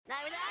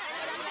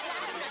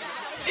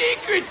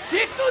secret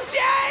tickle,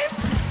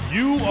 James?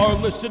 You are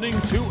listening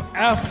to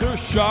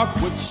Aftershock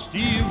with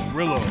Steve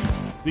Grillo,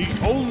 the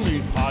only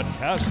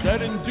podcast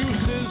that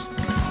induces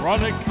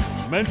chronic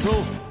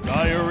mental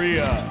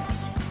diarrhea.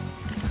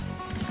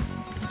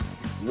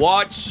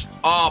 What's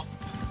up?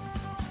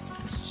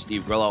 This is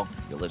Steve Grillo.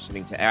 You're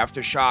listening to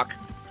Aftershock.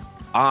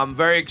 I'm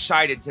very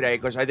excited today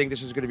because I think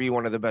this is going to be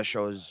one of the best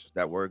shows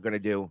that we're going to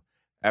do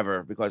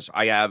ever, because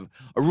I have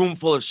a room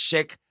full of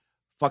sick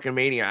fucking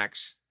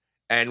maniacs,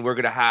 and we're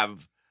going to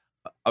have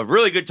a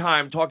really good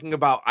time talking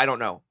about, I don't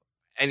know,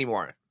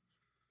 anymore,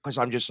 because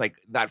I'm just like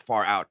that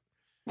far out.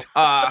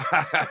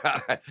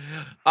 I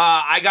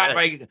got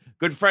my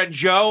good friend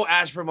Joe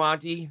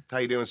Aspromonte. How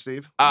you doing,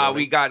 Steve?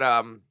 We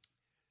got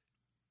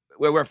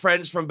we're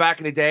friends from back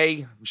in the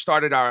day. We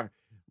started our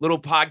little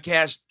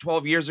podcast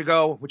 12 years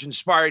ago, which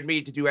inspired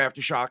me to do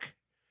Aftershock.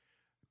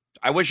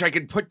 I wish I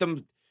could put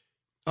the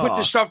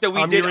stuff that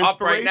we did up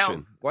right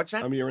now. What's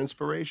that? I'm your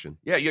inspiration.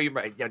 Yeah, you're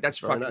right. Yeah, that's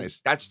Very fucking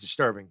nice. That's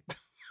disturbing.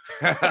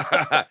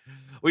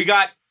 We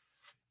got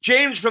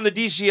James from the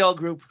DCL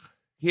group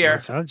here.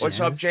 What's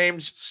up,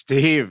 James?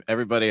 Steve,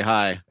 everybody,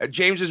 hi.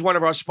 James is one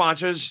of our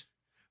sponsors,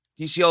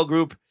 DCL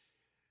group.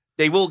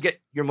 They will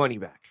get your money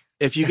back.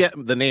 If you get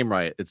the name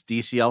right, it's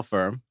DCL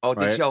Firm. Oh,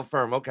 right? DCL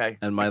Firm, okay.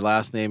 And my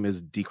last name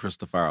is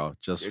DiCristofaro,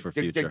 just for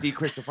future. D.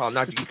 Cristofalo,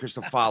 not D.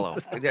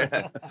 Cristofalo.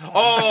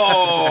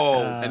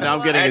 Oh! And now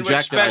I'm getting and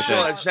ejected.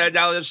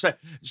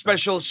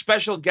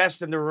 Special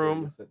guest in the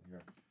room,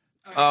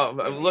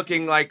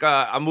 looking like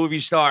a movie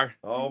star.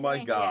 Oh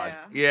my God!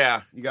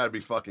 Yeah. You got to be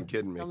fucking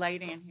kidding me. The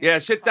lighting in here. Yeah,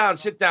 sit down,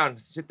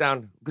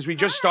 because we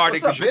just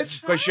started. What's up,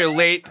 bitch? Because you're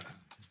late.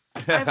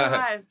 I've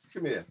arrived.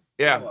 Come here.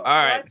 Yeah, all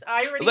right.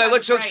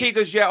 Let's keep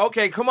this. Yeah,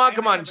 okay. Come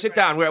on. Sit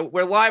down.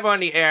 We're live on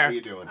the air. How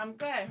you doing? I'm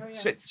good. How are you?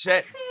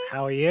 Sit.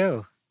 How are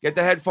you? Get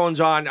the headphones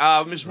on.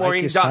 Miss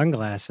Maureen. Like your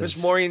sunglasses.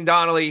 Miss Maureen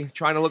Donnelly,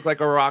 trying to look like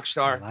a rock I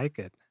star. like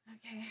it.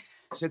 Okay.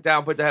 Sit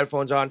down. Put the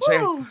headphones on.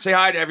 Woo. Say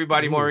hi to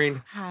everybody,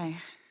 Maureen. Hi.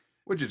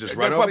 Would you just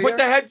run over Put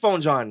the here?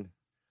 headphones on.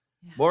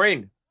 Yeah.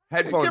 Maureen,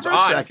 headphones Give her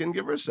on. a second.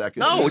 Give her a second.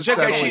 No, it's She's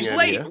okay. settling She's in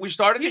late. here. We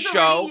started the He's show,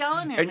 already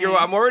yelling at and me.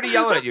 I'm already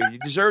yelling at you. You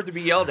deserve to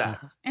be yelled at.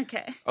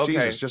 Okay. Okay,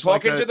 Jesus, just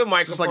talking like to the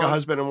microphone. Just like a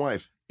husband and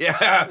wife, Yeah,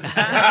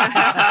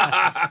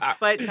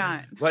 But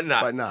not. but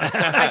not. but not.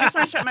 I just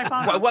want to shut my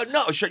phone off. Well,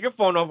 no, shut your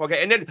phone off.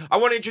 Okay, and then I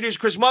want to introduce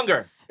Chris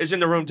Munger. Is in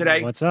the room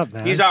today. What's up,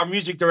 man? He's our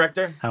music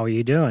director. How are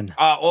you doing?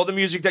 All the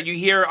music that you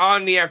hear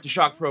on the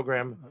Aftershock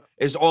program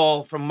is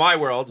all from my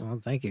world, Well,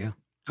 thank you.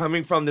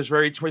 coming from this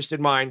very twisted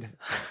mind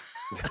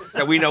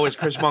that we know is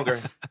Chris Munger.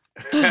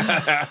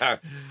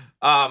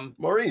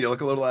 Maureen, you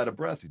look a little out of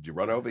breath. Did you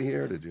run over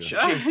here? Did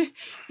you?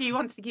 He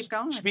wants to keep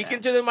going. with Speak it.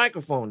 into the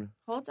microphone.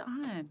 Hold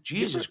on.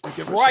 Jesus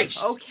Give her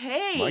Christ.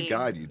 Okay. My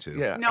God, you two.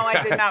 Yeah. No,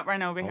 I did not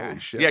run over here. Holy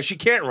shit. Yeah, she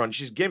can't run.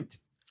 She's gimped.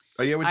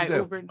 Oh yeah, what'd I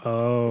you do? Ubered.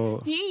 Oh,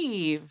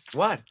 Steve.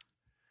 What?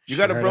 You She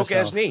got a hurt broke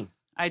ass herself. knee.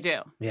 I do.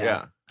 yeah.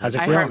 Yeah. How's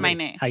it I feeling? hurt my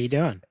knee. How you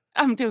doing?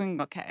 I'm doing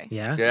okay.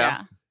 Yeah.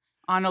 Yeah.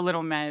 On a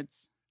little meds.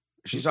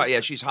 She's high. Yeah,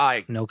 she's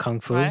high. No kung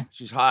fu. What?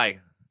 She's high.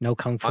 No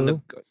kung fu. On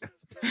the,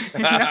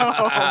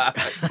 No.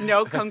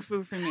 No kung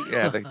fu for me.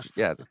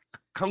 the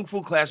kung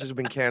fu classes have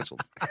been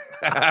canceled.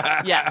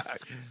 Yes.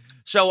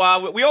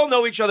 So we all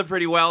know each other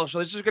pretty well. So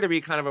this is going to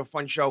be kind of a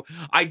fun show.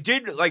 I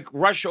did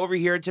rush over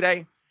here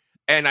today,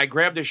 and I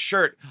grabbed a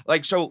shirt.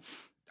 So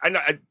I know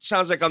it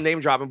sounds like I'm name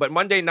dropping, but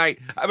Monday night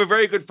I have a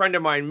very good friend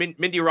of mine,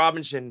 Mindy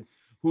Robinson,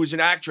 who's an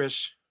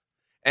actress,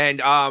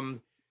 and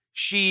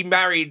she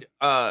married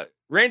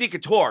Randy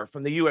Couture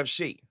from the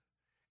UFC,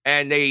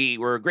 and they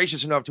were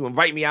gracious enough to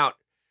invite me out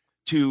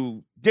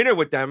to dinner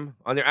with them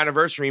on their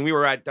anniversary. And we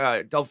were at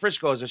Del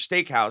Frisco's, a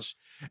steakhouse.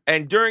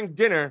 And during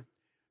dinner,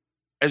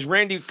 as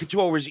Randy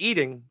Couture was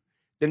eating,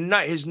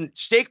 his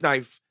steak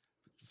knife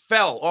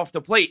fell off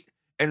the plate,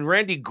 and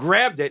Randy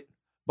grabbed it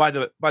by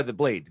the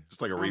blade.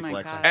 Just like a Oh my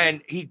reflex. God.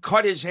 And he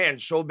cut his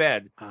hand so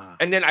bad. Ah.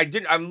 And then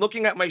I'm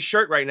looking at my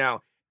shirt right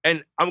now,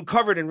 and I'm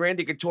covered in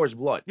Randy Couture's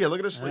blood. Yeah, look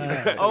at his sleeve.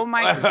 Oh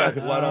my He's got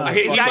God. blood on his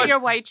He Is fucking- that must- your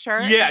white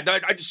shirt? Yeah,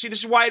 I just see. This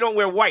is why I don't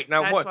wear white.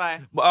 Now,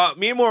 That's why.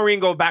 me and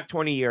Maureen go back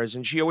 20 years,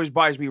 and she always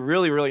buys me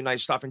really, really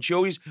nice stuff, and she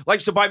always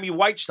likes to buy me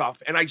white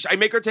stuff, and I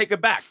make her take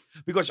it back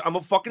because I'm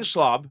a fucking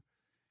slob.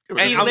 Yeah,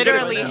 And He I'm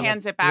literally gonna-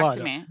 hands it back Blood.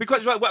 to me.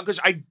 Because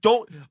I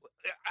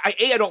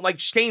don't like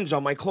stains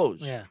on my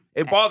clothes. Yeah.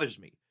 It bothers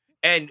me.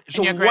 And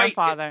so your white-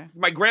 grandfather.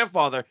 my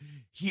grandfather,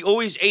 he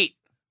always ate.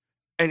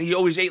 And he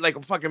always ate like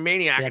a fucking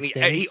maniac. He had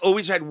And he stains?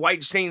 always had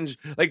white stains,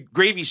 like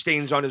gravy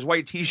stains on his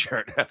white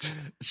T-shirt.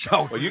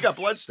 So Well, you got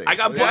blood stains. I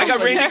got What do you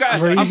Randy. think?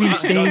 Gravy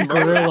stained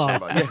Murder gorilla.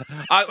 somebody.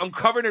 I'm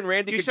covered in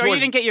Randy You Couture's. sure you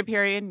didn't get your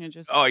period and you're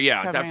just Oh yeah,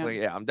 covering definitely.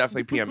 it? Yeah, I'm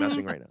definitely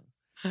PMSing right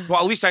now. Well,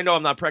 at least I know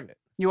I'm not pregnant.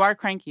 You are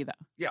cranky though.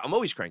 Yeah, I'm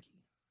always cranky.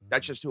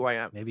 That's just who I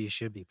am. Maybe you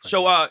should be.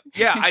 So,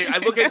 yeah, I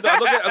look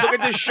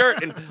at this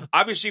shirt, and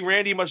obviously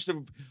Randy must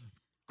have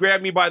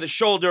grabbed me by the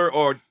shoulder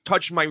or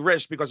touched my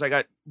wrist because I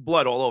got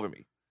blood all over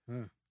me.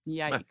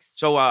 Yikes.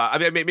 So, I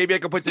mean, maybe I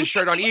could put this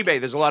shirt on eBay.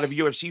 There's a lot of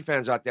UFC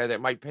fans out there that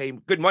might pay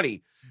good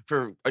money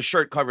for a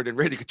shirt covered in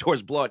Randy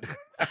Couture's blood.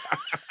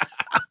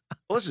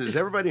 Well, listen, does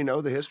everybody know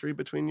the history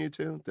between you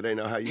two? Do they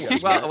know how you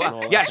guys met? Well, and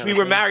all that yes, kind we of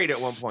were thing? married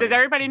at one point. Does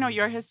everybody know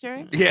your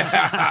history?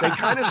 Yeah. They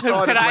kind of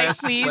started Could I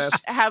last, please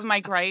last have my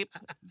gripe?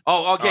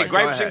 Oh, okay. All right, go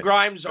Gripes ahead. and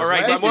Grimes. All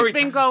right. This This has Maureen-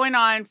 been going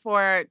on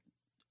for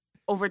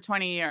over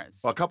 20 years.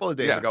 Well, a couple of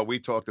days Yeah. ago, we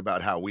talked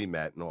about how we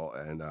met and all,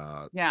 and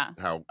Yeah.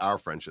 how our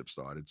friendship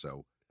started.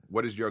 So,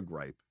 what is your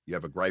gripe? You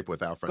have a gripe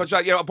with our Because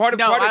friendship? part of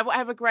No, part of, I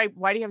have a gripe.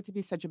 Why do you have to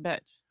be such a bitch?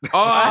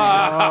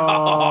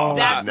 Oh,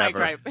 That's my never,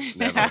 gripe.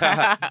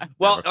 never.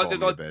 well, Never call me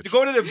a bitch. to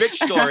go to the bitch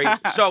story.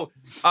 So,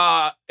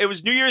 it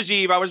was New Year's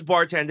Eve. I was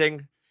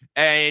bartending,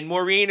 and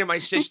Maureen and my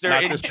sister.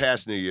 Not and- this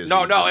past New Year's.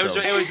 no, Eve, no, so-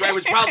 it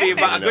was probably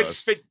about a Everybody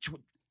good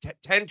knows.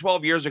 10,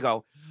 12 years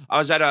ago. I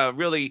was at a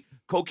really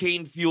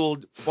cocaine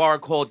fueled bar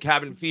called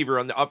Cabin Fever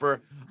on the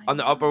upper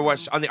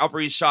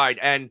east side,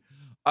 and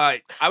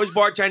I was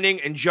bartending,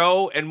 and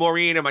Joe and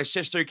Maureen and my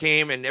sister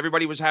came, and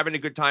everybody was having a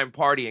good time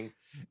partying,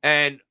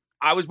 and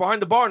I was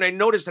behind the bar, and I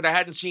noticed that I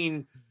hadn't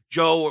seen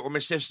Joe or my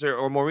sister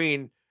or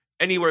Maureen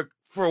anywhere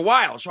for a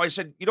while. So I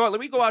said, you know what,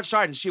 let me go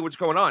outside and see what's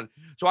going on.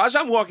 So as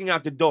I'm walking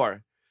out the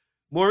door,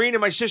 Maureen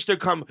and my sister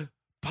come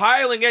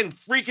piling in,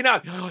 freaking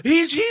out.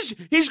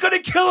 He's gonna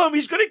kill him.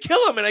 He's gonna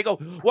kill him. And I go,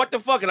 what the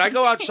fuck? And I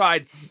go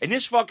outside, and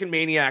this fucking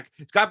maniac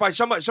is got by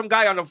some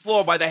guy on the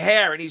floor by the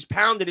hair, and he's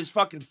pounding his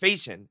fucking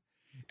face in.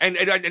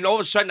 And all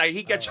of a sudden,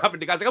 he gets up,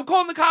 and the guy's like, I'm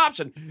calling the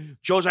cops. And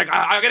Joe's like,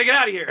 I gotta get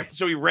out of here.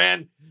 So he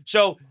ran.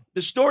 So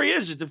the story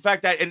is the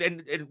fact that,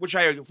 and which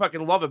I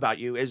fucking love about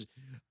you, is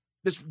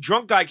this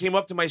drunk guy came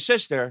up to my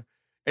sister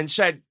and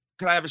said,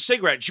 can I have a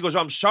cigarette? And she goes,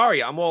 I'm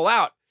sorry, I'm all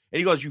out. And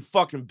he goes, you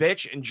fucking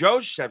bitch. And Joe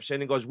steps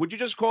in and goes, would you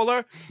just call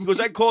her? He goes,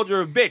 I called her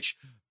a bitch.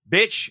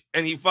 Bitch.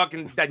 And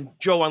then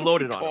Joe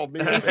unloaded on Called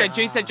him. me.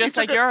 He said, just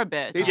like you're a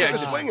bitch. He Yeah, took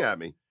a swing at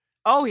me.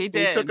 Oh, he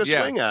did. He took a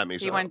Yeah. swing at me.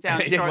 He so- went down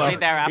Yeah, shortly well,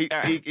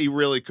 thereafter. He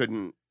really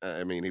couldn't.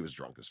 I mean, he was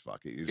drunk as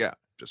fuck. He was Yeah.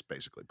 just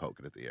basically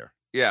poking at the air.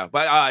 Yeah,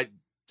 but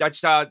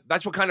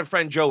that's what kind of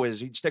friend Joe is.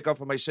 He'd stick up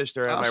for my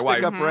sister and I'll my stick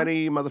wife. up for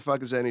any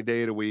motherfuckers any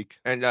day of the week.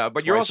 And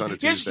but you're Twice also on a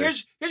here's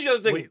Tuesday. the other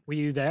thing. Were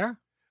you there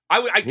He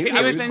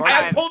was inside.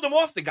 I pulled him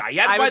off the guy. He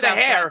had I him by was the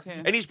outside, hair, too.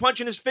 and he's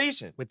punching his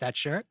face in. with that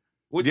shirt?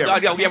 With, Yeah,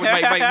 with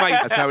my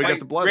That's how he my got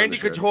the blood on Randy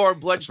the shirt. Couture That's from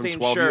bloodstained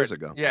 12 shirt. years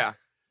ago. Yeah.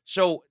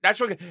 So that's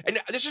what,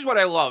 and this is what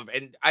I love,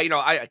 and I'm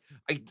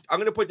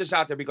going to put this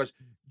out there because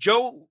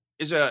Joe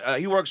is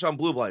he works on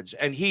Blue Bloods,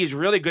 and he's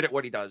really good at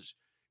what he does,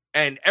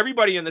 and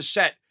everybody in the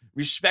set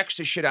respects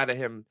the shit out of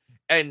him,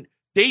 and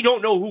they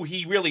don't know who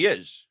he really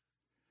is.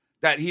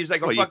 That he's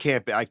like, Well, fuck.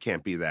 I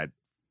can't be that.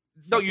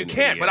 No, you fucking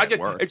can't. But I idiot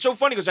at just, work. it's so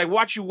funny because I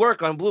watch you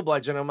work on Blue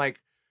Bloods, and I'm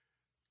like,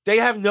 they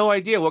have no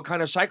idea what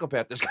kind of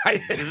psychopath this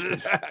guy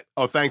is.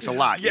 Oh, thanks a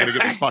lot. You're Yeah. gonna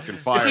get me fucking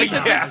fired. He's a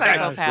now. good Yeah.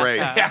 psychopath. Great.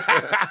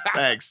 though.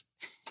 Thanks.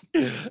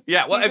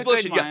 Yeah. Well, He's a if,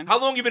 listen. good Yeah, one. how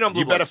long you been on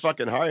Blue You better Bloods?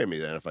 fucking hire me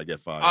then if I get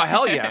fired.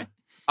 Hell yeah.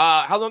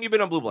 How long you been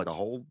on Blue Bloods? the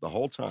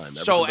whole time.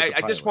 So Everything but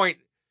the at this pilot. point,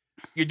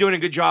 you're doing a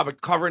good job at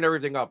covering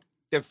everything up.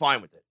 They're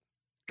fine with it.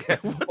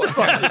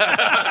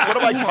 What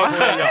am I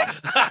covering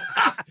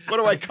up? What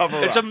do I cover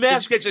It's up? a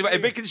mask. It's a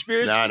big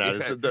conspiracy.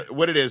 No.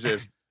 What it is,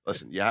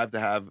 listen, you have to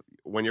have,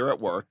 when you're at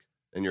work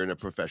and you're in a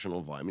professional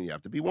environment, you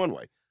have to be one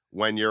way.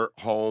 When you're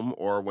home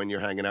or when you're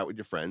hanging out with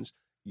your friends,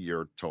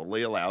 you're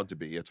totally allowed to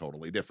be a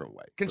totally different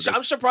way.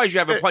 I'm surprised you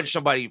haven't punched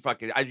somebody. You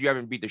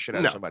haven't beat the shit out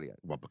of No. somebody yet.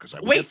 Well, because I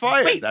Wait, would get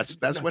fired. wait.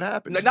 That's what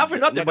happens. No, not for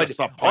nothing, I'm not gonna but-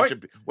 stop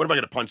punching. What am I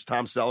going to punch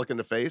Tom Selleck in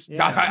the face?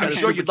 Yeah. I'm What kind of sure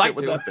stupid you'd like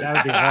shit to. would That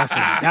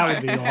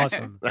would be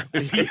awesome. That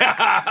would be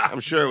awesome. I'm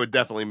sure it would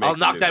definitely make. I'll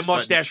knock the that news, but-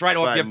 mustache right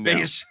off but your no.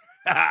 face.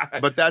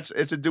 But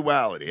it's a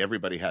duality.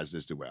 Everybody has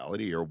this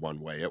duality. You're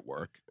one way at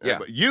work. Yeah.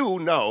 But you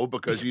know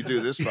because you do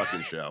this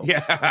fucking show.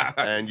 Yeah.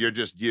 And you're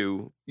just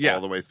you Yeah.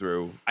 all the way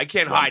through. I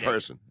can't one hide it.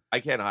 person. I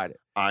can't hide it.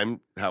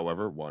 I'm,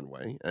 however, one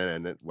way,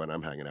 and when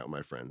I'm hanging out with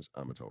my friends,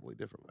 I'm a totally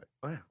different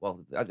way. Well,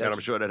 And I'm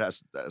sure that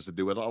has to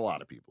do with a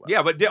lot of people.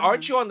 Yeah, but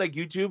aren't you on like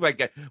YouTube?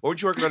 Like,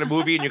 weren't you working on a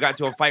movie and you got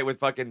into a fight with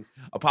fucking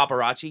a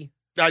paparazzi?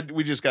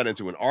 We just got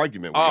into an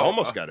argument. We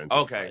almost got into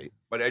a fight.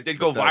 But it did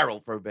go But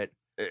viral for a bit.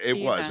 It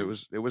was. Steven.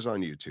 It was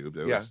on YouTube.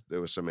 Yeah. There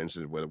was some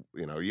incident where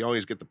you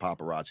always get the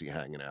paparazzi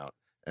hanging out,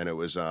 and it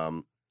was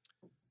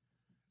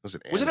was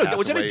it Was it Anne a-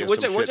 was it a- Hathaway or was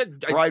some it- was shit? it-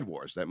 Bride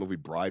Wars? That movie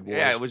Bride Wars.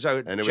 Yeah, it was.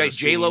 And it was a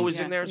J Lo scene- was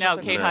in there. Or No,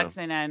 something? Kate No.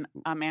 Hudson and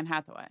Anne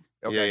Hathaway.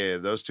 Yeah.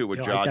 Those two were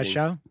Do you like jogging. that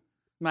show?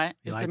 What?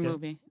 You It's a liked it?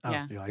 movie. Oh,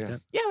 Yeah. you liked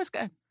it? Yeah, it was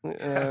good.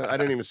 I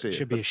didn't even see it.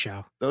 Should but be a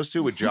show. those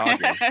two were jogging.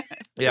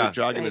 They Yeah. were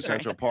jogging in Right.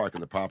 Central Park,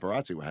 and the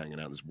paparazzi were hanging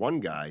out. This one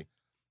guy,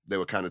 they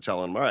were kind of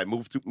telling him, "All right,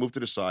 move to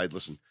the side.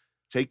 Listen,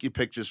 take your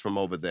pictures from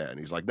over there." And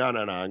he's like, "No,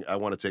 I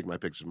want to take my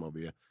pictures from over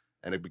here."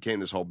 And it became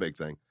this whole big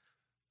thing.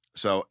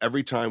 So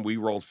every time we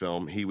rolled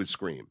film, he would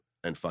scream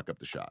and fuck up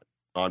the shot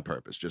on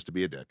purpose, just to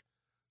be a dick.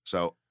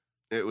 So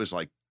it was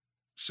like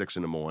 6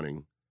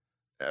 a.m.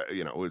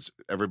 It was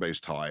everybody's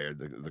tired.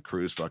 The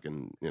crew's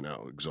fucking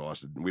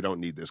exhausted. We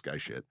don't need this guy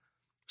shit.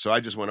 So I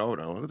just went over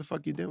to him. What the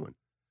fuck you doing?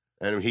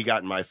 And he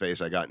got in my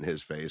face. I got in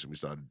his face, and we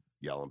started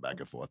yelling back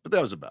and forth. But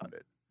that was about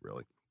it,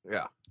 really.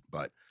 Yeah.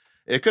 But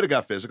it could have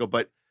got physical.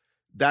 But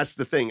that's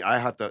the thing.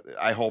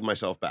 I hold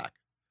myself back.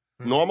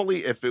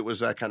 Normally, if it was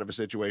that kind of a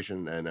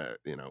situation and, it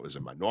was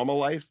in my normal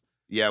life,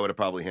 I would have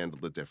probably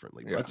handled it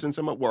differently. Yeah. But since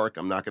I'm at work,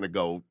 I'm not going to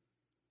go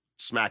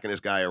smacking this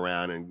guy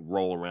around and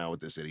roll around with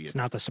this idiot. It's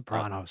not The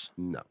Sopranos.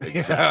 No,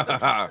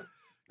 exactly.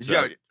 So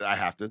Yeah. I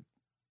have to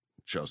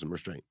show some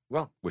restraint,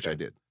 Well, which I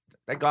did.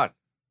 thank God.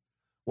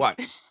 What?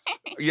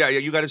 yeah,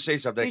 you got to say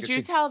something. Did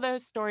you tell the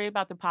story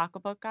about the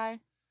pocketbook guy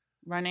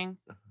running,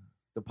 the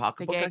the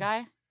pocketbook gay guy?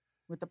 guy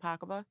with the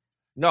pocketbook?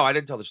 No, I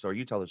didn't tell the story.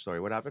 You tell the story.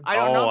 What happened? I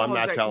don't know. Oh, the I'm whole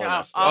not story. telling No.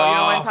 that story. Oh, you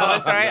don't want to tell the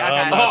story? No, Okay.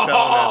 I'm not telling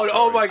that Oh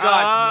story. my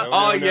God! No,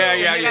 Oh no, yeah, no.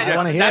 yeah, I yeah.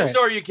 wanna hear That it.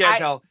 story you can't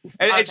tell.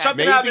 And Okay. it's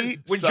something Maybe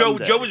happened when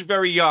someday. Joe was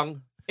very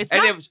young. It's And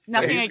not, it was-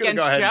 nothing he's gonna against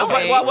go ahead and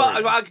Joey. tell Well,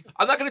 story.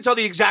 I'm not going to tell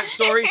the exact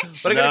story,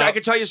 but No. I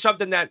can tell you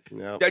something that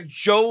No.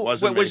 Joe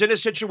Wasn't was me. in a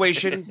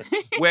situation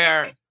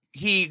where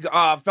he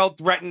felt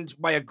threatened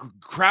by a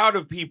crowd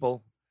of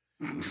people,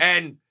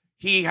 and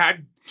he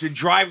had to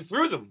drive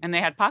through them. And they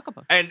had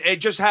pocketbooks. And it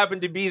just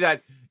happened to be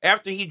that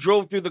after he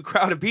drove through the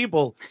crowd of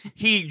people,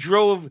 he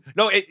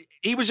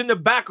was in the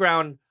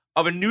background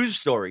of a news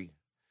story,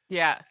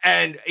 Yes.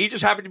 and he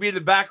just happened to be in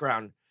the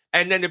background.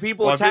 And then the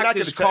people Well, if you're attacked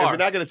not his gonna car. if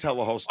you're not going to tell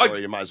the whole story,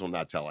 you might as well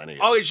not tell any of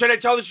it. Oh, should I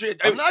tell the story?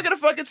 I'm not going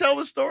to fucking tell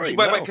the story.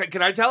 But no.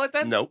 can I tell it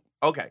then? Nope.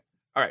 Okay.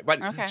 All right.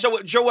 But Okay.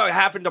 so Joe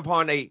happened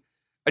upon a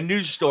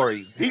news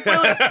story. He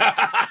really,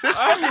 this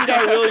fucking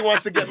guy really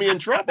wants to get me in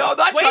trouble. No, I'm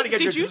not Wait, trying to get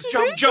did you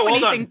Joe. do Joe,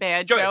 hold anything on.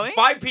 bad, Joe, Joey?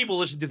 5 people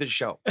listen to this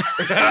show.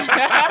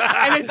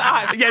 And it's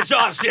us. Yeah, it's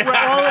us. Yeah. We're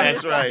all in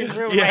That's this right.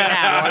 fucking room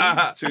Yeah. right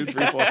now. 1, 2,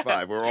 3, 4,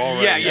 5. We're all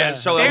right. Yeah, yeah.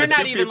 So They're the not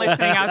two even people-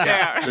 listening out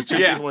there. The two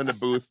Yeah. people in the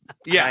booth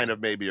Yeah. kind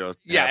of maybe are.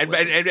 Yeah, half and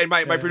listening.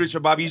 my producer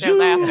Bobby's They're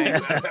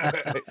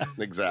laughing.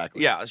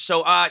 Exactly. Yeah.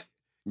 So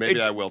Maybe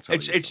it's- I will tell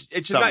you.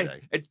 it's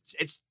someday.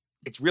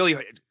 it's really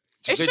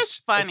It's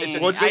just funny. It's a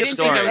Well, good I didn't think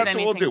story. there was that's what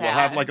we'll anything do. We'll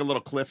have bad. like a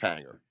little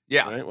cliffhanger.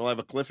 Yeah. Right? We'll have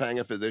a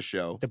cliffhanger for this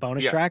show. The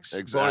bonus Yeah. tracks.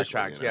 Exactly. Bonus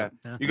tracks. you know. Yeah.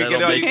 Yeah. You can That'll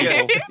get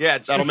make people- yeah.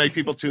 It's, That'll make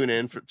people tune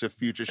in to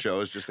future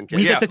shows just in case.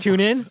 We Yeah. get to tune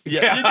in.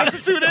 Yeah, you get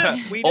to tune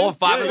in. We all do.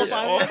 5 Yeah, of us. yeah,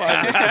 all 5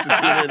 of us get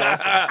to tune in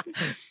also.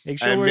 Make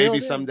sure And we're maybe all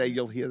there. someday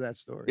you'll hear that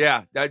story.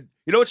 Yeah. You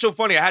know what's so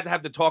funny? I had to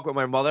have the talk with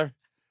my mother.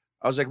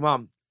 I was like,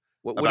 Mom,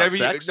 whatever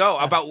sex? you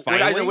about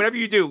Finally? whatever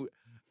you do,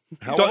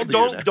 How old are you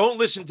now? don't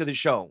listen to the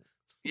show.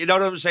 You know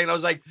what I'm saying? I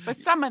was like, But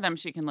some of them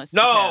she can listen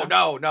no,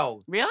 to.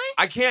 no. Really?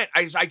 I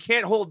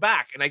can't hold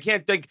back, and I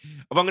can't think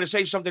if I'm going to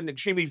say something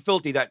extremely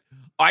filthy that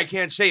I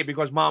can't say it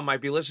because Mom might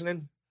be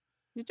listening.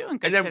 You're doing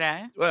good And then-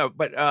 today. Well,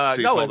 but So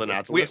you no, told her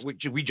not to listen?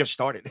 we just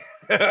started.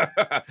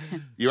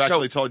 You So-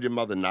 actually told your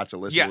mother not to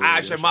listen. Yeah, to the I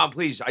radio said, show. Mom,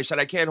 please. I said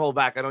I can't hold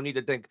back. I don't need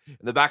to think in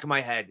the back of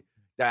my head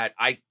that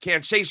I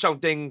can't say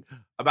something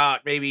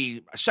about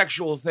maybe a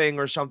sexual thing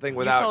or something You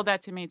without. told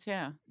that to me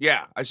too.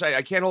 Yeah, I say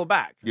I can't hold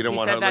back. You don't He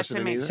want said her that to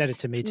listening me. either? Said it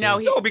to me too. No,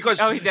 he- No, because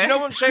Oh, he did? you know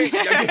what I'm saying.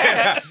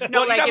 Yeah. No,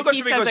 Well, like you gotta if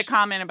he listen says a because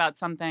comment about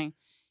something,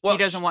 well, he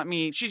doesn't want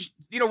me. She's,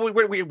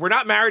 we're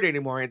not married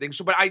anymore or anything.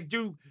 So, but I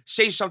do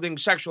say something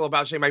sexual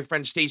about, say, my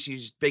friend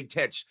Stacy's big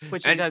tits.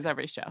 Which he and- does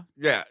every show.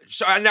 Yeah.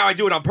 So now I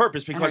do it on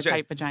purpose And her because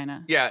tight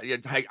vagina. yeah,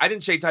 I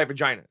didn't say tight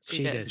vagina.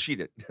 She did. She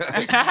did.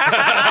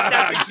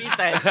 That's what she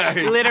said.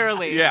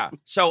 Literally. Yeah.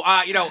 So,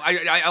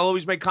 I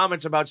always make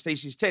comments about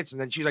Stacy's tits, and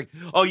then she's like,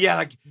 "Oh yeah,"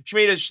 like she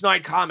made a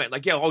snide comment,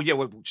 like, "Yeah, oh yeah,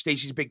 well,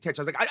 Stacy's big tits."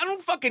 I was like, "I don't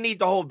fucking need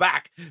to hold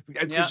back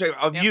because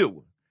of Yep.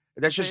 you.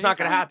 That's just So not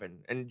you're going to fine. happen."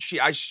 And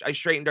I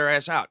straightened her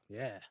ass out.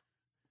 Yeah.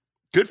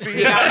 Good for You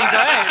you.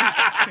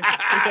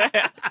 got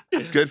me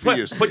good. Good for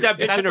you. Put that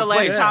bitch That's in her the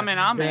last place. comment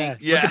I'll Yeah. make.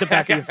 Yeah. Look at the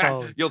back of your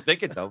phone. You'll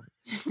think it though.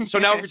 So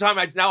now every time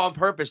now on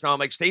purpose, now I'm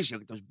like, Stacy,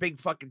 look at those big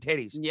fucking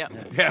titties. Yep.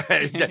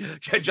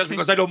 Yeah, just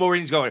because I know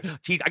Maureen's going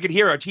teeth, I can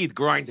hear her teeth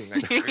grinding.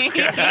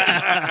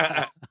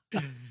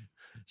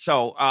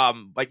 So,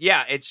 but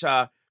yeah, it's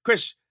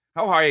Chris.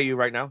 How high are you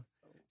right now?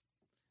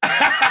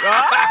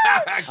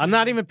 I'm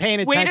not even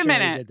paying Wait a attention.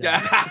 when he minute. did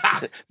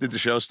that. Did the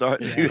show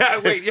start? Yeah,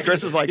 wait, yeah.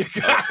 Chris is like,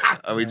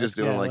 are we just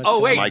doing Yeah, like let's go. Oh,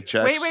 wait. mic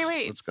checks?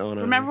 Wait. What's going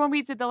on? Remember here? when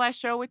we did the last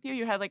show with you?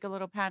 You had like a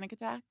little panic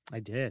attack? I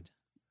did.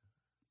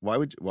 Why?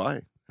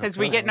 Because How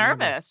we come? get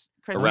nervous.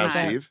 Chris Around and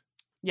I. Steve?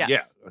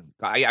 Yes.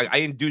 Yeah, I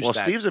induced Well,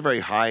 that. Steve's a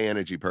very high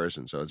energy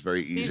person, so it's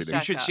very Steve's easy to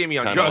You should see me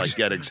on kind of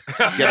drugs.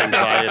 like get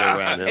anxiety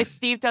around him. It's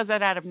Steve does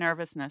that out of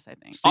nerviousness, I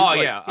think. Steve's Oh,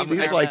 like, yeah.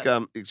 Steve's like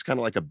it's kind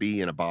of like a bee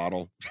in a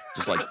bottle,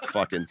 just like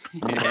fucking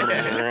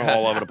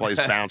all over the place,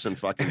 bouncing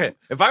fucking.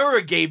 If I were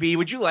a gay bee,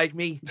 would you like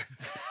me?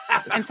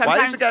 And Why does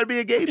sometimes it got to be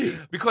a gay bee?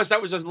 Because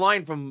that was a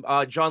line from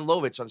John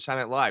Lovitz on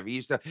Saturday Night Live. He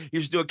used to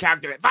do a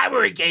character. If I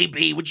were a gay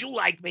bee, would you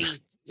like me?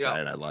 You know?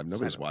 Saturday Night Live.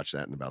 Nobody's watched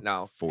that in about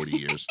No. 40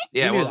 years.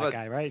 Yeah, you knew well, that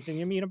guy, right? Didn't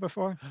you meet him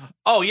before?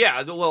 oh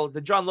yeah. Well, the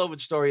John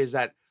Lovitz story is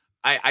that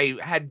I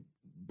had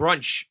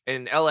brunch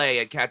in L.A.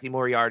 at Kathy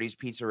Moriarty's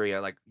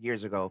Pizzeria like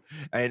years ago,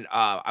 and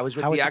I was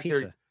with How the was the actor.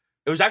 pizza?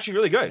 It was actually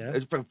really good. Yeah.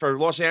 It's for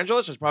Los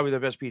Angeles. It's probably the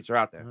best pizza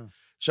out there. Oh.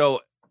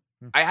 So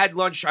Hmm. I had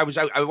lunch. I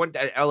went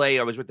to L.A.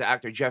 I was with the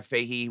actor Jeff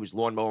Fahey. He was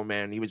Lawnmower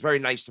Man. He was very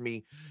nice to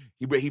me.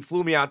 He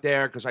flew me out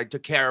there because I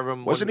took care of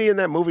him. Wasn't he in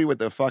that movie with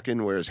the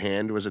fucking where his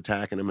hand was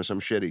attacking him or some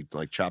shit? He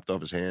like chopped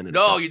off his hand. And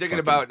No, you're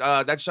thinking fucking-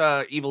 about that's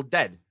Evil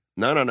Dead.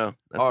 No. That's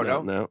Oh,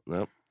 no.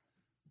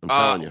 I'm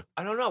telling you.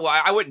 I don't know.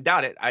 I wouldn't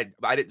doubt it. I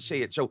didn't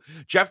see it. So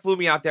Jeff flew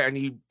me out there, and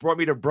he brought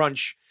me to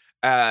brunch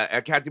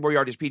at Kathy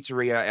Moriarty's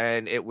Pizzeria,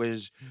 and it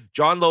was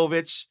John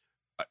Lovitz,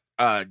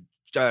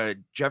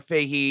 Jeff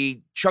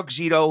Fahey, Chuck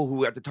Zito,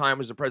 who at the time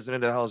was the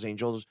president of the Hells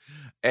Angels,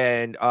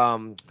 and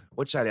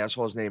what's that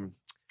asshole's name?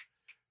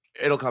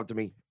 It'll come to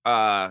me.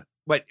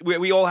 But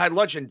we all had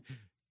lunch, and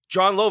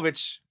John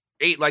Lovitz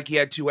ate like he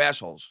had 2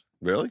 assholes.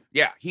 Really?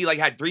 Yeah, he like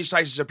had 3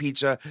 slices of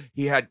pizza.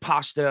 He had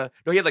pasta.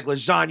 No, he had like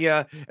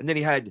lasagna, and then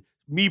he had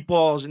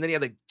meatballs, and then he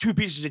had like 2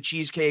 pieces of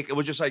cheesecake. It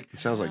was just like It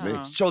sounds like me.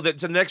 so.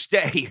 The next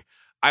day,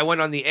 I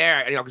went on the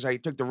air, because I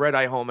took the red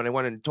eye home, and I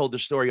went and told the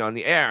story on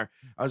the air.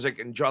 I was like,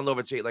 and John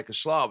Lovitz ate like a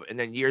slob, and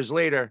then years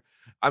later,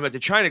 I'm at the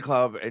China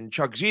Club, and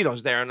Chuck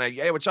Zito's there, and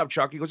hey, what's up,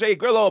 Chuck? He goes, hey,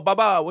 Grillo,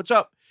 Baba, what's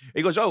up?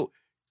 He goes, oh,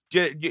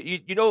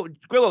 you know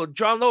Grillo,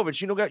 John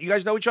Lovitz, you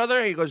guys know each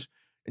other? He goes,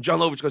 and John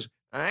Lovitz goes,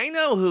 I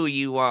know who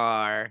you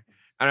are.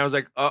 And I was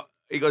like, oh,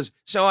 he goes,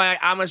 so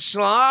I'm a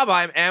slob,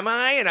 am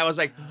I? And I was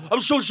like,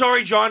 I'm so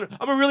sorry, John.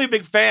 I'm a really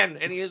big fan.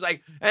 And he was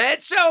like,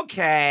 it's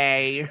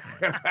okay.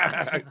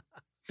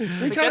 He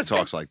kind of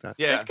talks like that.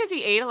 Yeah. Just because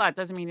he ate a lot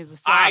doesn't mean he's a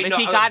I slob. know.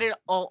 If he got it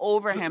all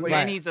over him,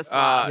 then he's a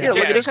slob. Yeah,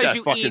 look at this Because guy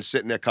you fucking eat-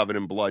 sitting there covered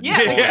in blood. Yeah,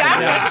 You call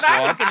exactly. somebody else That's a what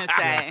I was slob? going to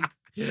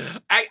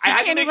say. I had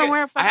to can't make even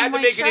wear a I fucking had to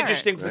white make it shirt.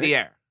 interesting for the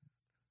air.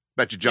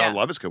 Bet you John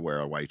Yeah. Lovitz could wear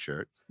a white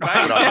shirt. Right?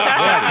 Put up Yeah,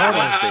 fucking totally.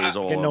 blood stains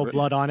all Get no over it,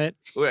 blood on it.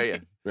 Well,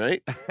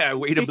 right? yeah.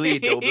 Way to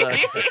bleed, no blood.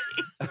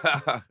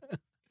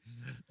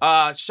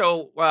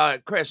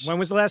 Chris. When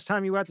was the last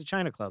time you were at the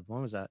China Club?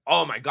 When was that?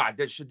 Oh my God!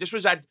 This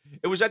was at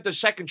the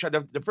second.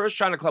 The first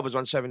China Club was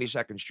on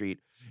 72nd Street,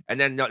 and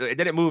then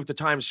it moved to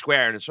Times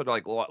Square, and it sort of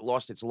like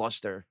lost its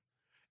luster.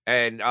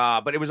 And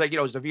but it was like,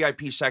 it was the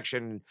VIP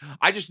section.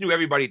 I just knew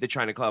everybody at the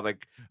China Club.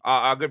 Like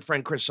our good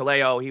friend Chris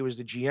Saleo, he was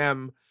the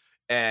GM,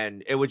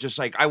 and it was just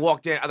like I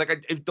walked in.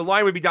 The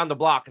line would be down the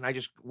block, and I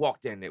just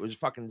walked in. It was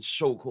fucking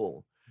so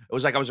cool. It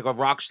was like I was like a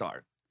rock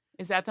star.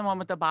 Is that the one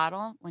with the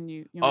bottle when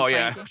you? Oh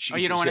yeah. Oh,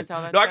 you don't want to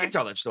tell that? No, I story? can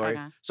tell that story.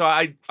 Okay. So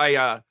I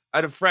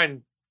had a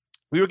friend.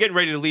 We were getting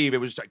ready to leave. It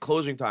was like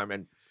closing time,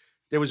 and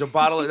there was a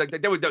bottle. Like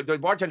the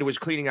bartender was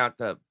cleaning out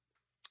the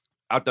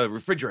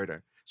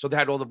refrigerator, so they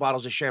had all the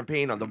bottles of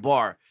champagne on the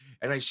bar.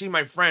 And I see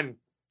my friend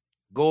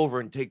go over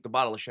and take the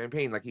bottle of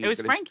champagne. Like It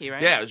was Frankie,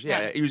 right? Yeah, it was,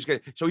 yeah. He was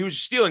gonna. So he was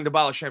stealing the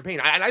bottle of champagne,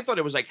 and I thought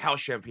it was like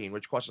house champagne,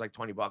 which costs like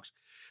 $20.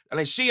 And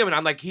I see him, and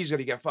I'm like, he's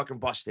gonna get fucking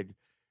busted.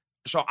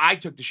 So I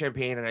took the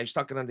champagne and I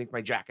stuck it underneath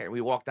my jacket, and we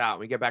walked out.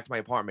 And we get back to my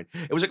apartment.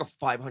 It was like a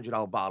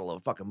 $500 bottle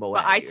of fucking Moet.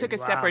 But I took a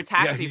separate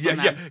taxi from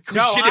them. 'Cause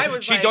No, she I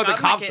was like, thought the I'm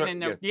cops not were.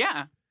 getting in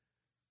yeah.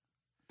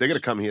 They're going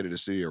to come here to the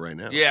studio right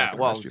now. It's Yeah, not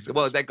gonna well, arrest you for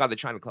well, this. thank God the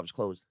China Club's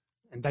closed.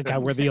 And thank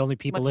God we're the only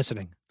people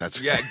listening. That's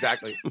Yeah,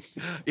 exactly.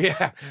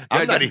 Yeah,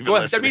 I'm Yeah, not even That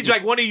listening. means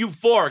like one of you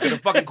 4 are gonna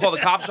fucking call the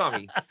cops on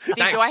me. See,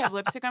 Thanks. do I have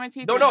lipstick on my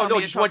teeth? No, or no, do no.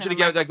 me Just talk want you to in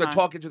the get like microphone?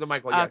 talking to the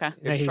mic. Yeah, Okay.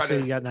 Yeah, It's he trying said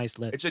to- you got nice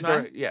lips. It's a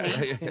Sorry? yeah.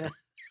 Thanks.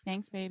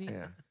 Thanks, baby.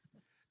 Yeah.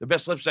 The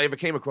best lips I ever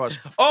came across.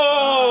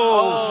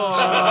 Oh,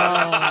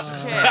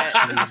 shit.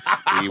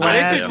 He Well,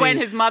 went this is there. when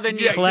his mother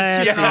needs to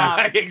Classy. kiss him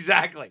off.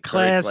 exactly. Very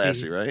Classy.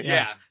 classy, right?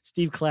 Yeah.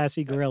 Steve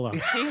Classy Gorilla. He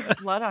has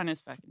blood on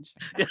his fucking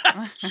shirt.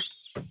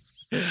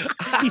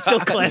 He's so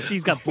classy.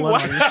 He's got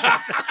blood on his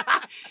shirt.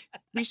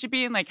 We should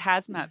be in like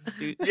hazmat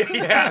suits.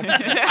 Yeah.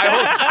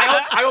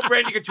 I hope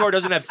Randy Couture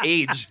doesn't have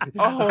AIDS.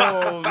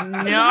 Oh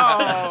no!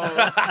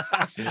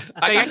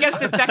 I guess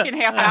the second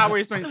half hour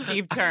is when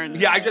Steve turns.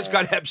 Yeah, I just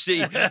got Hep C.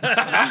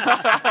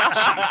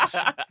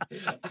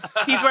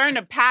 He's wearing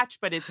a patch,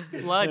 but it's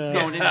blood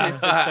going into his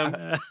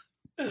system.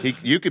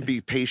 You could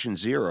be patient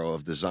 0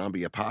 of the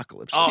zombie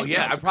apocalypse. Oh, that's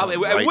yeah, about I to probably-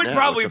 come it right would now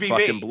probably with the be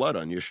fucking me. blood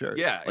on your shirt.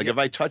 Yeah, like yeah. if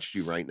I touched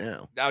you right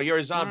now, Now you're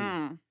a zombie.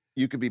 Mm.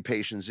 you could be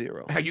patient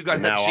 0. You got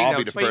And Hep now C I'll now,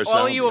 be the too. Wait, first all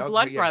zombie. you are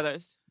blood Yeah.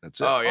 brothers. That's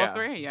it. Oh yeah, All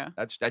 3, yeah.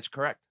 that's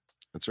correct.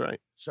 That's right.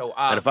 So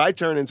And if I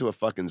turn into a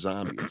fucking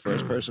zombie, the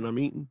first person I'm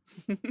eating,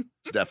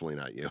 it's definitely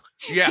not you.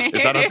 yeah,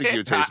 'Cause I don't think you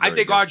would taste I very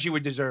think good. Archie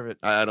would deserve it.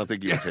 I don't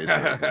think you would taste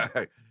very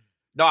good.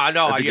 No, I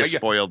know. I think it's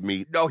spoiled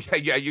meat. No,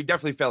 yeah, you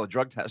definitely fail a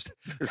drug test.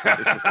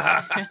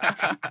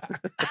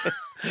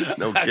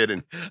 No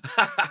kidding.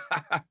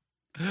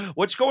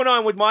 What's going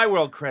on with my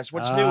world, Chris?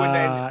 What's new in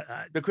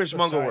the Chris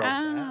Mungo sorry. world?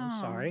 I'm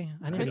sorry.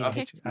 I didn't Chris mean to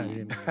kicked hit you. I me.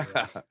 didn't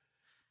mean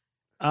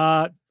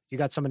to. You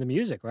got some of the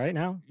music right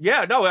now.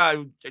 Yeah, no,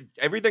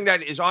 everything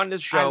that is on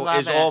this show love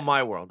is it. all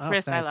my world. Oh,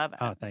 Chris, I thank- love it.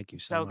 Oh, thank you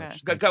so So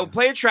much. good. Go Thank you.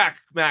 play a track,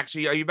 Max. Are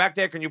you back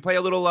there? Can you play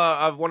a little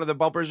of one of the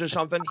bumpers or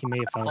something? He may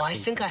have fell Well, I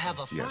asleep. think I have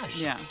a flush.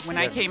 Yeah, when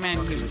I came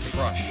in, he was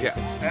Yeah.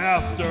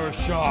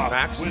 Aftershock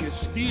Max? with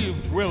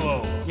Steve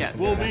Grillo. Yeah.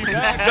 We'll be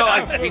back. No,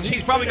 after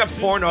he's probably got this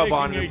is Pornhub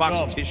on taking and a a box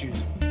of dump.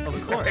 tissues.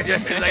 Of course.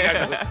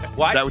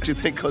 What? Is that what you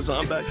think goes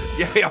on back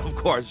there? Yeah, of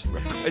course.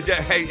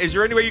 Hey, is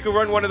there any way you can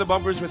run one of the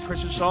bumpers with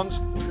Chris's songs?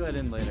 We'll do that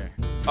in later.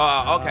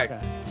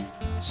 Okay.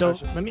 So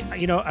let me,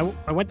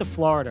 I went to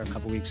Florida a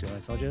couple weeks ago. I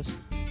told you this.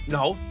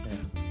 No.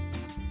 Yeah.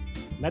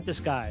 Met this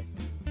guy.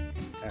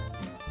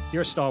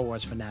 You're a Star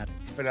Wars fanatic.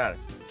 Fanatic.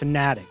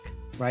 Fanatic,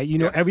 right? You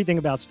know Yeah. everything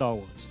about Star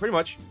Wars. Pretty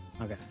much.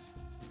 Okay.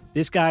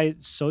 This guy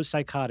is so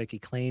psychotic, he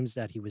claims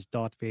that he was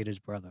Darth Vader's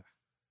brother.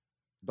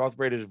 Darth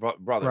Vader's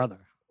brother.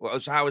 Well,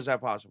 so how is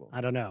that possible?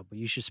 I don't know, but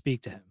you should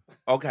speak to him.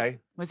 Okay.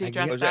 Was he And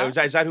dressed is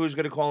up? Is that who's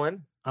going to call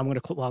in? I'm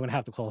gonna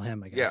have to call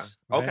him, I Yeah. guess.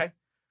 right? Okay.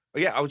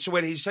 Yeah. So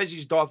when he says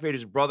he's Darth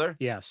Vader's brother,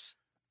 Yes.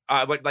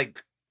 but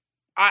like,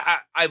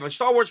 I'm a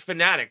Star Wars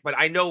fanatic, but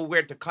I know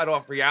where to cut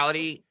off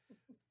reality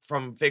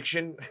from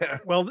fiction.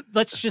 Well,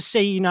 let's just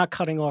say you're not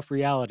cutting off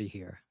reality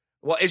here.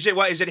 Well, is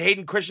it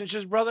Hayden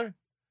Christensen's brother?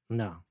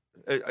 No,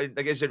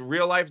 Like, is it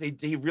real life?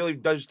 He really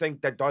does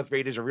think that Darth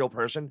Vader is a real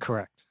person.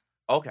 correct.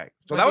 Okay,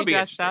 so Was that he would be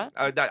dressed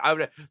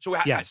interesting. So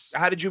Yes.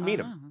 how did you meet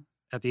him?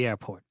 At the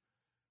airport.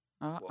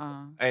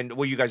 And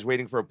were you guys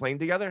waiting for a plane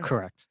together?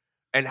 Correct.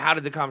 And how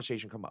did the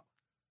conversation come up?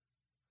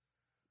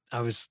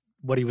 I was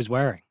what he was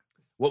wearing.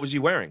 What was he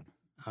wearing?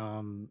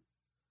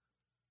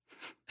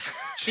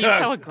 She's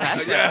so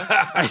aggressive.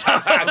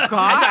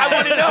 I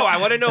want to know. I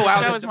want to know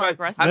how. Show is more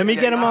aggressive. Let me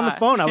get him on the God.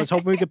 phone. I was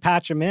hoping we could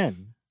patch him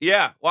in.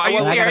 Yeah. Well, Are you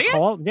I gotta serious?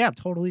 call- Yeah, I'm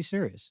totally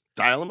serious.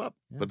 Dial him up.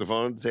 Yeah. Put the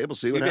phone on the table.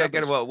 See See what if I happens.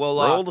 get him. We'll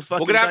Roll the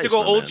fucking we're gonna have to dice,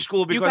 go my old man. school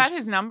You because got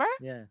his number?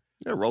 Yeah.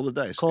 Yeah, roll the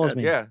dice. Calls Go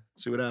me. ahead.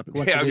 yeah. See what happens.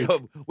 Once a week.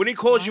 When he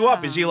calls you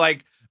up, is he Wow.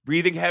 like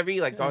breathing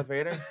heavy like Darth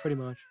Vader? Pretty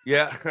much.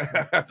 Yeah.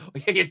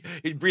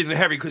 He's breathing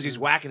heavy because he's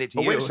whacking it to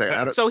Oh, you. wait a second.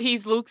 I don't, So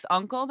he's Luke's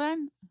uncle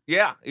then?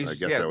 Yeah. I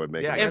guess that would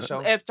make yeah, it I If, guess so.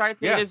 if Darth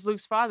Yeah. Vader is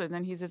Luke's father,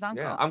 then he's his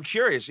uncle. Yeah, I'm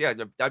curious. Yeah,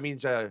 that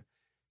means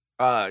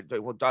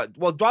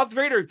well, Darth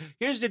Vader.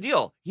 Here's the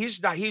deal.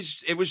 He's not.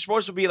 It was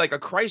supposed to be like a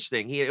Christ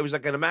thing. It was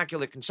like an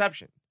immaculate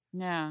conception.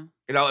 Yeah.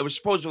 You know, it was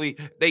supposedly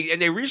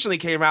they recently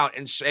came out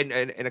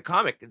in a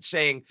comic and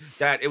saying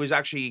that it was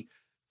actually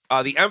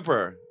the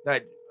Emperor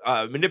that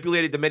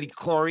manipulated the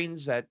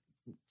midichlorians that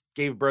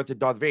gave birth to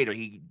Darth Vader.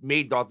 He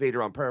made Darth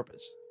Vader on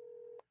purpose.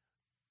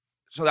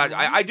 So that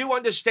I do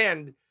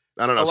understand.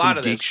 I don't know. a lot Some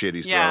of geek this. shit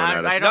he's Yeah, throwing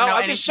at us. I don't know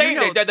I'm any- just saying you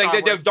know that Star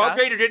Wars Darth stuff.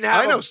 Vader didn't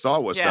have. I know Star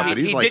Wars Yeah. stuff, but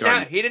he's like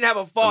on he didn't have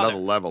a father.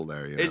 another level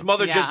there. You know? His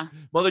mother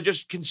Yeah.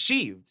 just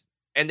conceived,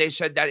 and they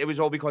said that it was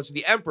all because of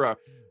the Emperor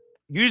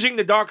using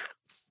the dark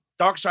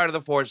side of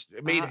the Force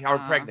made her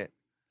pregnant.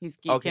 He's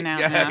geeking Okay. out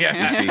Yeah, now.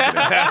 yeah. He's geeking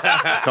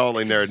out. He's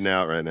totally nerding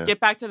out right now. Get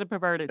back to the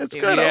perverted, It's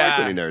Steve. good. I like Yeah.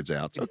 when he nerds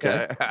out. It's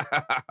okay.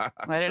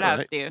 Let It's it all out,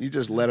 right. Steve. You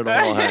just let it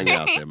all hang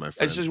out there, my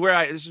friend. This is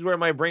where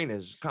my brain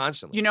is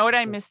constantly. You know what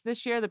I missed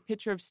this year? The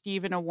picture of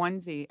Steve in a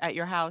onesie at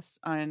your house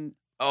on.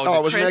 Oh,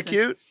 the wasn't that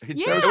prison. cute?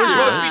 Yeah. It was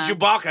supposed to be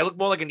Chewbacca. I look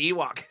more like an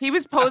Ewok. He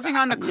was posing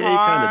on the car. Yeah, he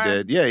kind of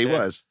did. Yeah, he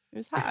was. It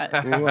was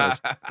hot. He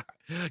was.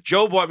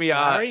 Joe bought me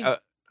Larry?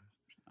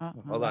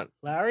 hold on.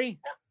 Larry?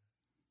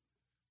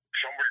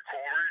 Somebody call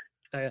me.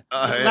 Hey,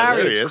 Larry,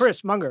 there he it's is.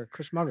 Chris Munger.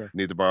 Chris Munger.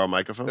 Need to borrow a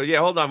microphone? Yeah,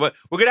 hold on. We're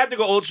gonna have to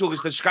go old school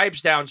because the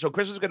Skype's down. So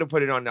Chris is gonna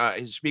put it on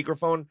his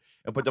speakerphone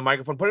and put the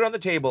microphone. Put it on the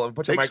table and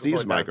put the Take microphone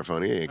Steve's down.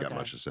 microphone. He ain't got Okay.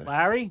 much to say.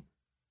 Larry?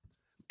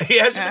 He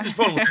has it with his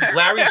phone.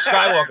 Larry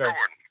Skywalker. Doing?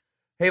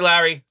 Hey,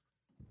 Larry.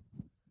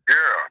 Yeah,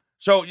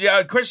 So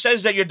yeah, Chris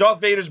says that you're Darth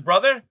Vader's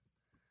brother.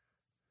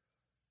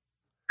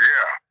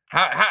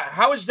 yeah.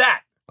 How is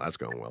that? That's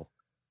going well.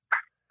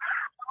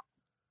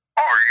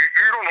 Oh,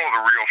 you don't know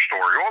the real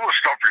story. All the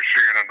stuff you're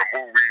seeing in the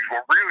movies,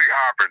 what really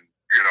happened,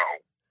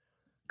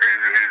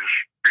 is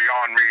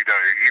beyond me to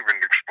even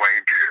explain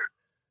to you.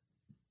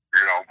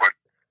 But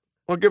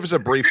Well, give us a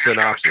brief you just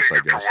gotta synopsis, take I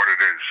it for guess. what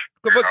it is.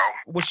 But, You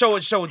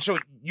know? so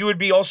you would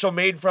be also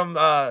made from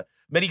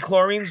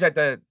midichlorians that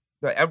the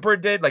Emperor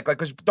did, like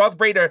because Darth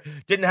Vader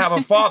didn't have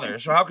a father,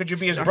 so how could you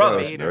be his Oh, brother?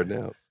 it's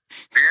nerding out.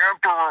 The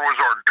Emperor was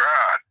our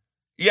dad.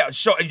 Yeah.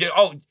 So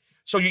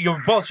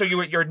you're both. So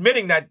you're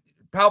admitting that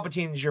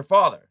Palpatine is your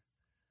father.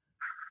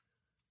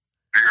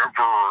 The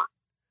Emperor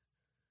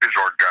is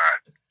our dad.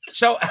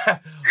 So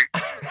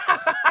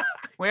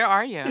Where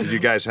are you? Did you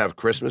guys have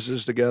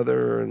Christmases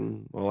together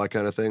and all that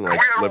kind of thing? Like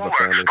we had live all a that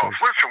family stuff. thing?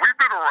 Listen, we've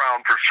been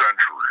around for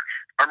centuries.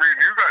 I mean,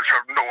 you guys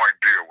have no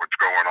idea what's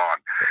going on.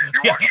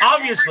 You Yeah, watch the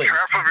obviously.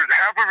 movies,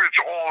 half of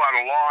it's all out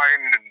of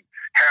line and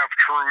half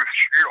truths.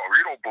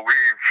 You don't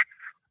believe.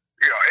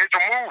 It's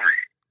a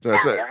movie. So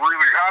that's what it.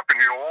 really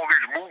happened? All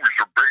these movies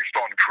are based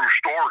on true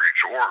stories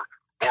or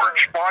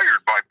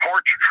inspired by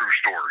parts of true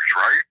stories,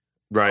 right?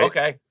 Right?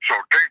 okay. So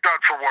take that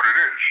for what it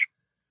is.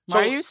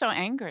 Why are you so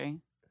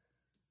angry?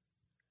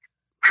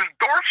 Because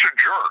Darth's a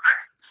jerk.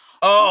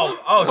 Oh.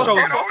 So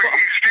He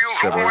steals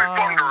all my Sibling.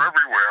 thunder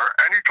everywhere.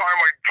 Anytime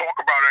I talk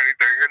about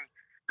anything, and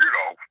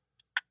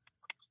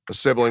A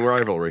sibling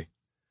rivalry.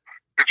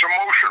 it's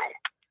emotional.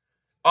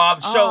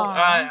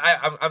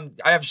 I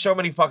have so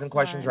many fucking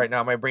questions Sorry. right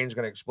now. My brain's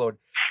gonna explode.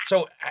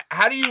 So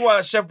how do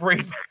you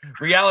separate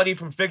reality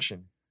from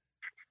fiction?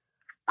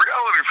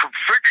 Reality from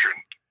fiction.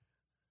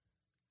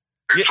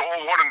 It's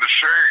all one and the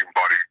same,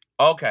 buddy.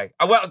 Okay.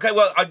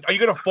 Are you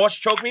gonna force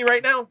choke me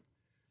right now?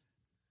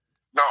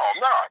 No,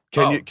 I'm not.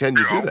 Can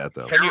you do that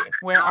though? Can you?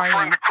 Where You're are a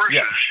friend you? of Chris's.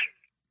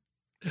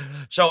 Yeah.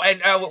 So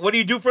what do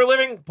you do for a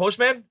living?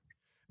 Postman?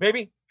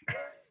 Maybe?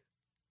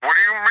 What do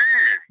you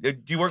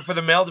mean? Do you work for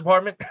the mail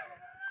department?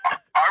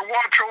 I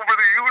watch over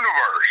the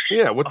universe.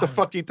 Yeah, what the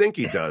fuck do you think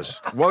he does?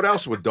 What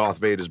else would Darth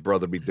Vader's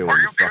brother be doing? Are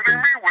you fucking kidding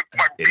me? With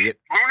my idiot.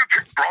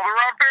 lunatic brother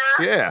out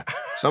there? Yeah.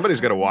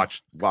 Somebody's got to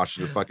watch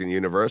the fucking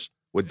universe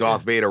with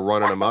Darth Vader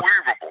running amok,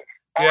 Unbelievable.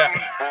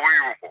 Yeah.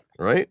 Unbelievable.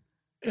 right?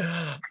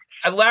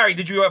 Larry,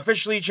 did you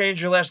officially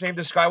change your last name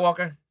to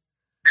Skywalker?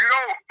 You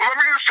know, let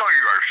me just tell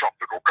you guys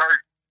something, okay?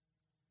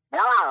 We're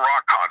at a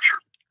rock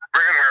concert,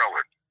 Van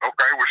Halen,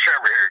 okay, with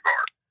Sammy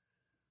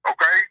Hagar,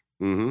 okay?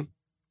 Mm-hmm.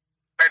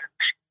 And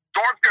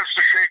Darth gets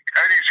to shake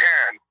Eddie's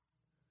hand,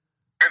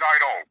 and I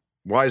don't.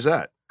 Why is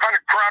that? What kind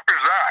of crap is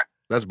that?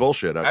 That's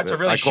bullshit. That's a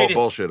really I call shitty-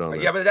 bullshit on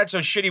that. Yeah, but that's a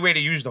shitty way to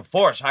use the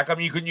Force. How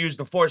come you couldn't use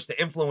the Force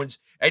to influence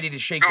Eddie to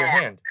shake your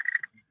hand?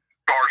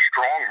 Darth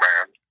strong,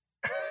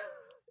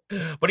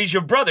 man. But he's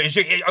your brother.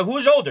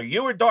 Who's older,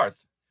 you or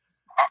Darth?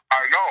 I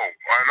know.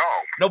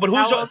 No, but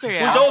How old are you?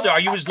 who's older? Are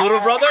you his little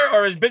brother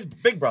or his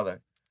big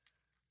brother?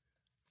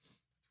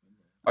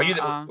 Are you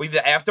were you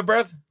the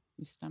afterbirth?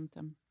 You stumped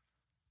him.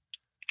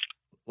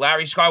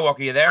 Larry Skywalker,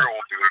 you there? You're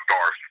older than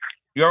Darth.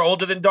 You're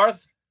older than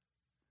Darth?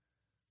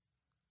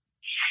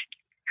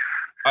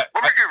 Let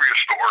me give you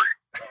a story.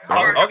 Oh,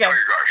 Let me okay. tell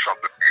you guys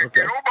something.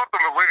 Okay. You know about the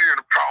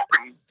Millennium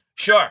Falcon?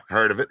 Sure.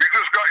 Heard of it? You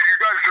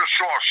guys just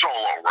saw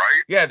Solo,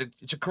 right? Yeah,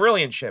 it's a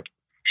Carillion ship.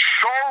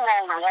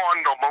 Solo won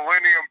the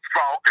Millennium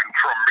Falcon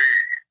from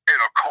me in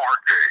a card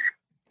game.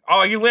 Oh,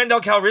 are you Lando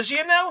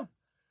Calrissian now?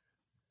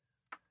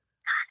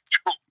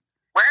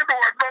 Lando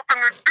had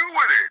nothing to do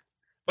with it.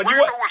 But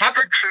Lando was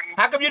fixing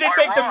how come you didn't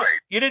my make the ride.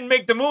 you didn't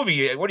make the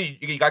movie? What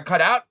you got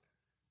cut out?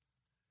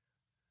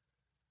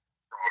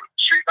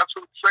 See, that's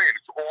what I'm saying.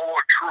 It's all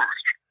a truth.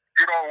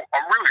 You know,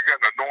 I'm really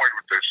getting annoyed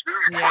with this. This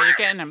is Yeah, you're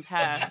getting him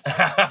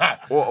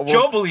passed. Well,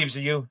 Joe believes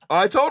in you.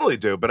 I totally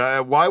do,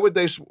 but why would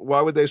they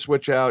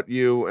switch out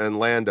you and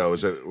Lando?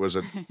 Was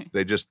it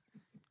they just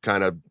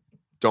kind of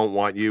don't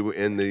want you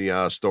in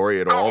the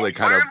story at all? They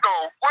kind of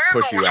Lando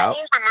push you was out?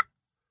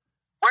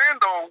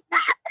 Lando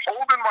was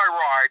holding my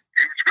ride.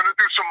 He was going to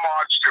do some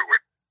mods to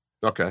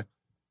it. okay,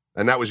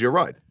 and that was your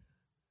ride.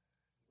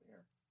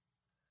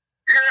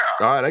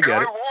 Yeah. All right, I get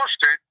and it. I lost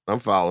it. I'm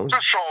following. It's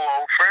a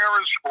Solo, fair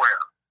and square.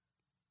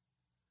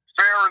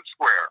 Fair and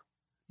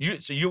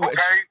square.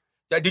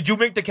 Okay? Did you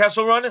make the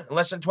Kessel Run in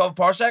less than 12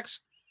 parsecs?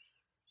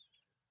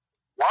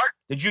 What?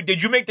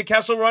 Did you make the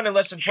Kessel Run in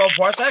less than 12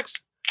 parsecs?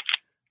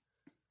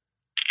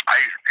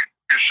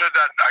 You said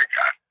that.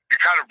 You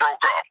kind of broke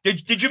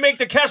up. Did you make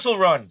the Kessel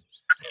Run?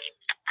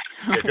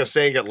 Because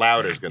saying it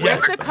louder is going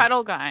Where's to. the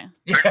cuddle guy?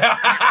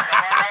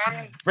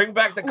 Bring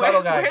back the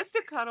cuddle guy. Where's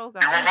the cuddle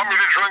You want guy? me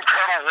to drink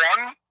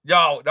Kettle One?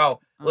 No.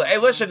 Oh, Hey,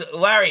 listen,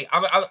 Larry.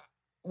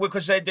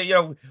 Because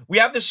we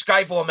have the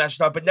Skype all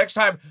messed up. But next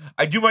time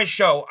I do my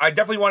show, I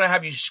definitely want to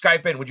have you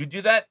Skype in. Would you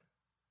do that?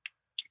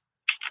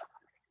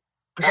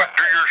 What,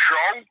 do your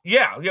show?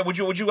 Yeah.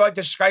 Would you like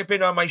to Skype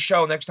in on my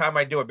show next time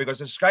I do it? Because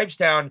the Skype's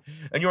down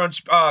and you're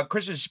on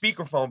Chris's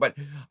speakerphone. But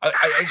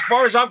as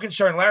far as I'm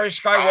concerned, Larry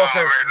Skywalker.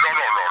 No.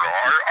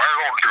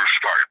 I don't do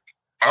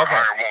Skype. Okay.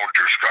 I won't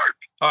do Skype.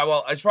 All right.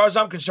 Well, as far as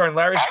I'm concerned,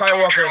 Larry I'll talk to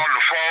you Skywalker. on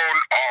the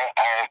phone.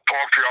 I'll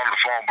talk to you on the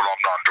phone, but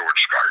I'm not doing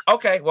Skype.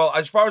 Okay. Well,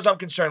 as far as I'm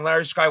concerned,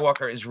 Larry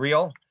Skywalker is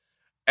real,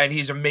 and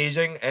he's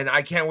amazing, and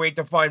I can't wait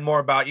to find more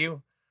about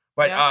you.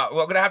 But Yeah.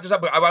 we're gonna have to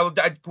stop.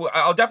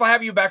 I'll definitely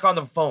have you back on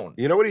the phone.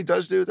 You know what he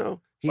does do though?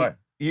 What?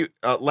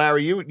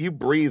 Larry, you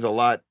breathe a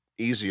lot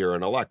easier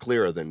and a lot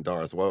clearer than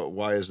Darth.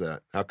 Why is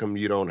that? How come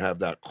you don't have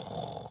that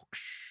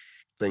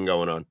thing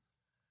going on?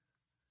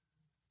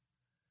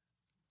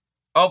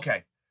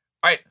 Okay.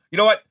 All right. You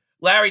know what,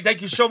 Larry?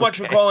 Thank you so much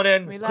for calling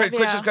in. We love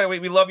Chris ya. is gonna.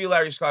 We love you,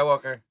 Larry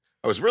Skywalker.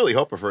 I was really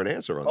hoping for an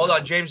answer on Hold that.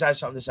 on, James has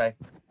something to say.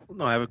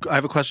 No, I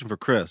have a question for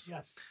Chris.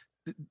 Yes.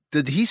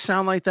 Did he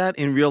sound like that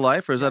in real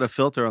life, or is that a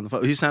filter on the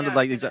phone? He sounded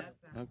like exactly.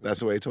 That's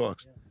the way he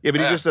talks. Yeah,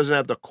 but he just doesn't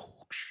have the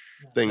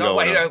thing No,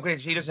 going on. wait,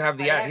 he doesn't have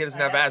he doesn't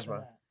have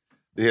asthma.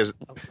 He has,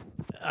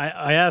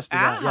 I asked him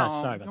that. Ow,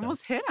 Yes, sorry you about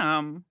almost hit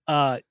him.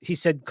 that. He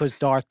said because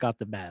Darth got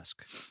the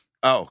mask.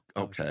 oh,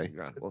 Oh, okay.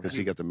 Well, Because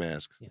he got the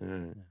mask. Yeah.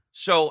 Mm.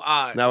 So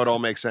Now it all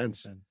makes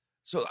sense.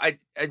 So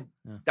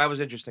that was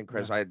interesting,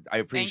 Chris. I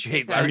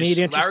appreciate Chris. Larry. I need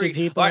interesting Larry,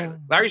 people.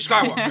 Larry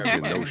Skywalker. Yeah,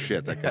 no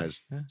shit. That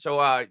guy's So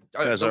all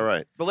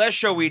right. The last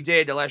show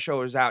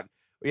was out.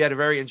 We had a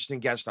very interesting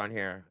guest on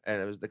here, and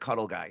it was the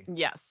Cuddle Guy.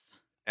 Yes.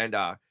 And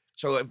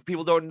so if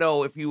people don't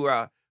know, if you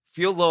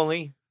feel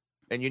lonely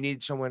and you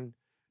need someone,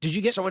 Did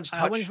you get someone's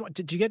I touch.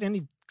 did you get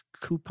any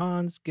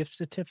coupons, gift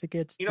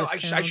certificates? I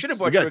discounts? should have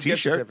We bought got you a a gift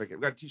t-shirt. certificate.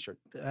 We got a T-shirt.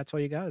 That's all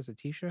you got is a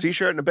T-shirt.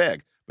 T-shirt in a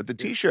bag. But the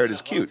T-shirt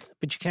is cute.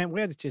 But you can't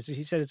wear the T-shirt.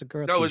 He said it's a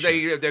girl No, it was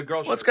T-shirt. the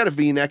girl. Well, it's shirt. got a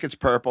V-neck. It's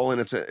purple,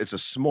 and it's a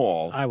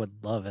small. I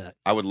would love it.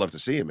 I would love to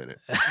see him in it.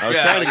 I was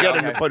Yeah, trying to get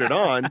him okay. to put it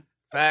on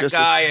fat just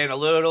to- guy in a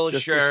little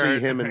just shirt. to see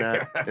him in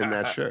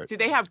that shirt. Do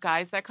they have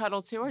guys that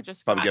cuddle too, or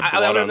just Probably guys? get I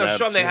blood don't on know. that,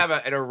 Some they too. have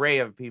an array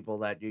of people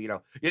that you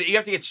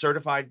have to get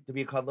certified to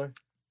be a cuddler.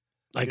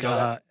 Like You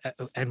know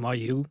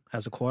NYU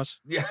has a course.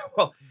 Yeah,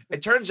 well,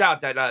 it turns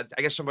out that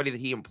I guess somebody that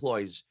he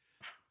employs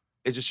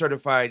is a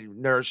certified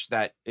nurse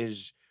that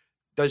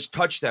does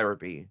touch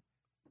therapy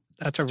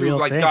That's a to real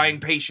like thing. dying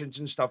patients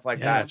and stuff like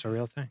yeah, that. it's a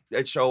real thing.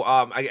 And so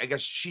I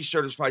guess she's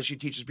certified. She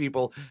teaches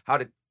people how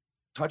to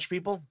touch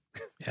people.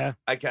 Yeah.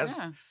 I guess.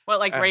 Yeah. What,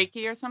 like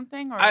Reiki or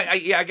something? Or I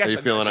guess. Are you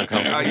feeling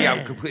uncomfortable? Yeah,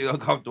 I'm completely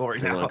uncomfortable right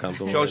Feeling now.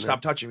 uncomfortable Joe, right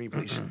stop now? touching me,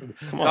 please. Come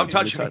Stop on,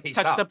 touching touch- me.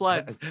 Touch Stop. the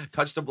blood.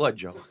 Touch the blood,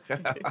 Joe.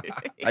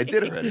 I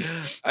did already.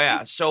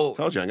 Yeah. So.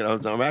 Told you,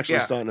 I'm actually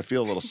Yeah. starting to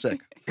feel a little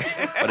sick.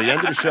 By the end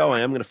of the show,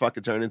 I am going to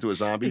fucking turn into a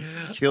zombie,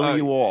 kill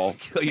you all,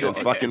 kill you and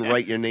all. fucking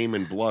write your name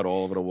in blood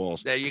all over the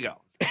walls. There you go.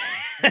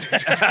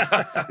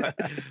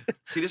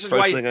 See, this is First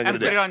why. thing I'm going and to put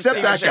do. it on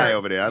Except that James. guy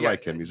over there. I Yeah.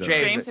 like him. He's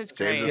James is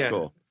great. James is Yeah.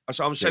 cool.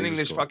 So I'm sending is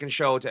this cool. fucking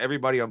show to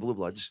everybody on Blue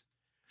Bloods.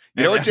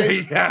 You know what,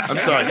 James? Yeah. I'm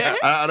sorry.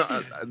 I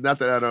don't. Not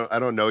that I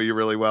don't know you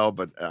really well,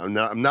 but I'm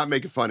not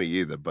making fun of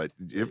you either. But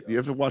you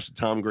ever watch the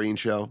Tom Green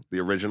show, the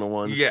original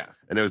ones? Yeah.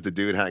 And there was the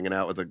dude hanging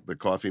out with the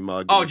coffee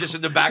mug. Oh, just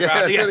in the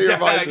background. Yeah, that's what he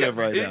reminds me of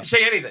He right didn't now.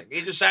 say anything.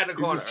 He just sat in the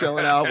He's corner. just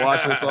chilling out,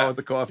 watching us all with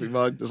the coffee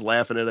mug, just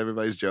laughing at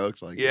everybody's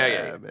jokes. Like,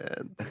 Yeah.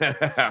 man.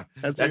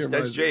 That's what he reminds me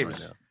of James.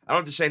 right now. I don't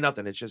have to say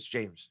nothing. It's just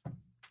James.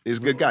 He's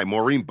a good guy.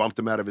 Maureen bumped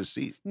him out of his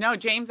seat. No,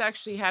 James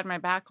actually had my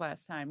back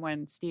last time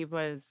when Steve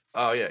was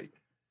Oh yeah.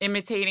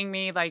 imitating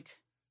me, like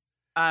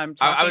talking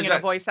was in a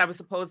at- voice that was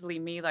supposedly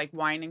me, like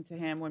whining to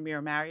him when we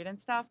were married and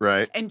stuff.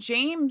 Right. And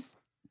James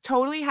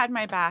totally had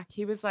my back.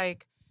 He was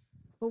like,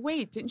 "But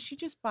wait, didn't she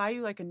just buy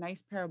you like a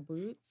nice pair of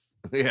boots?"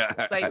 Yeah.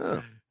 Like,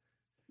 Yeah.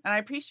 and I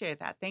appreciate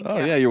that. Thank Oh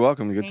you. yeah, you're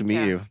welcome. Good to Thank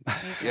meet you.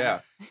 Thank you.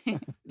 Yeah.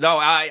 No,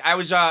 I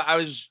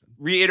was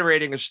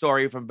reiterating a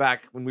story from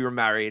back when we were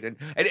married, and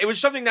it was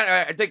something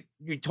that I think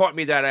you taught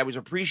me that I was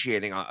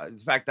appreciating.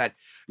 The fact that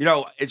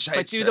it's. But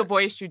it's, do the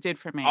voice you did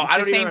for me. Oh, It's I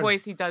the don't same even-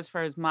 voice he does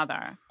for his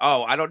mother.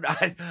 Oh, I don't.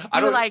 I You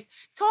don't. were like,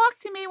 "Talk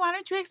to me. Why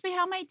don't you ask me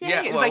how my day?"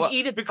 Yeah, it was like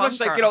Edith because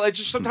Bunker. it's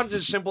just sometimes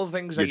it's simple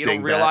things that You you don't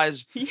dingbat.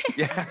 realize.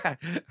 Yeah.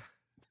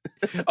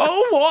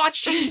 Oh,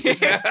 watch.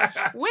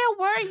 Where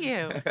were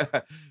you?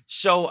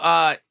 So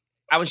I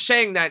was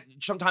saying that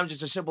sometimes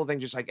it's a simple thing,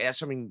 just like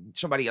ask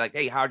somebody like,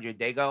 "Hey, how'd your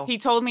day go?" He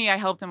told me I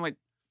helped him with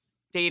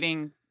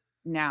dating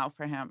now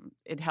for him.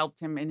 It helped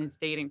him in his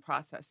dating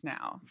process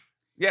now.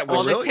 Yeah, All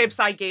well, the really? tips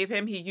I gave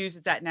him, he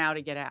uses that now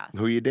to get asked.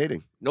 Who are you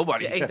dating?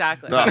 nobody. Yeah,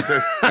 exactly. No,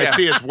 I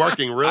see it's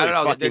working I really don't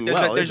know. fucking There's,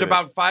 well. there's isn't it?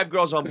 about 5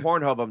 girls on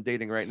Pornhub I'm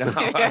dating right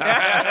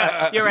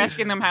now. You're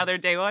asking them how their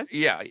day was?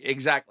 Yeah,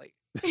 exactly.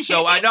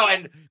 So I know,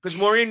 and because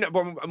Maureen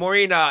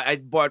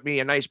had bought me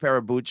a nice pair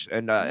of boots,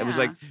 and it was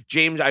Yeah. like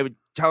James. I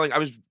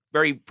was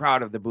very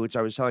proud of the boots.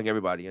 I was telling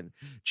everybody, and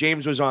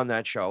James was on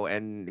that show,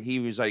 and he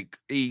was like,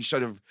 he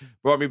sort of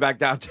brought me back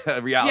down to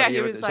reality. Yeah, he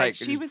It was like,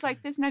 she was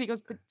like this and that. He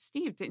goes, "But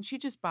Steve, didn't she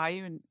just buy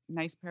you a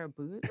nice pair of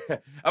boots?"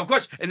 of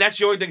course, and that's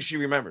the only thing she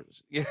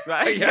remembers. Yeah,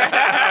 Right?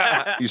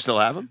 Yeah. You still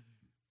have them?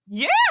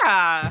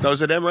 Yeah.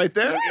 Those are them right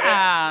there?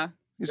 Yeah.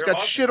 He's They're got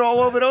awesome. shit all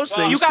over those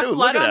Well, things You got too. Look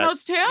blood at on that.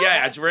 those too?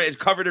 Yeah, it's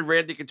covered in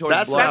Randy Couture's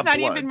That's blood. That's not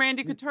blood. even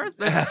Randy Couture's,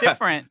 but it's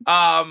different. See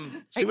I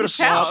what a can slob.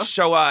 tell. So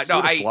See no, what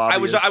a I slob he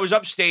was is? I was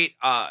upstate,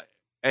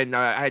 and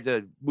I had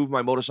to move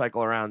my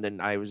motorcycle around,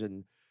 and I was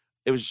in.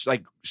 It was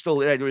like still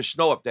there was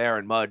snow up there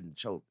and mud,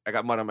 so I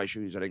got mud on my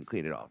shoes. I didn't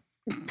clean it off.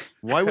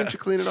 Why wouldn't you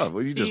clean it up?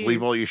 Would you just Steve.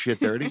 leave all your shit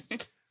dirty?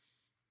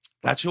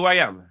 That's who I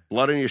am.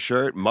 Blood on your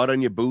shirt, mud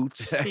on your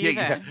boots.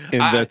 Steven. In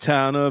the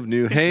town of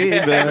New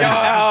Haven.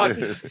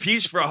 Yo,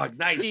 Peace Frog,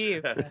 nice.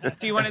 Steve,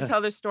 do you want to tell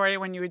the story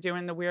when you were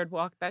doing the weird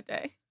walk that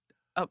day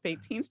up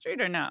 18th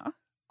Street or no?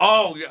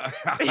 Oh,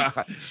 yeah.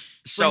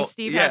 So When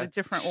Steve yeah. had a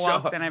different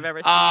walk So, than I've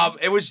ever seen.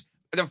 It was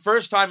the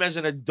first time as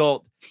an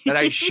adult that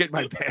I shit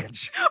my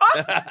pants.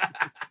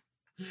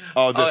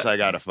 Oh, this I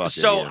gotta fucking.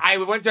 So hear. I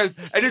went to,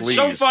 and it's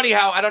so Please. funny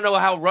how I don't know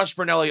how Russ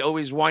Brunelli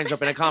always winds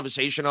up in a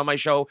conversation on my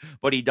show,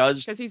 but he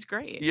does. Because he's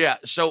great. Yeah.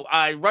 So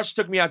Russ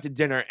took me out to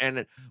dinner,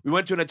 and we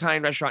went to an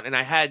Italian restaurant, and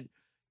I had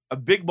a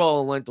big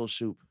bowl of lentil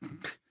soup.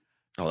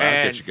 Oh, that'll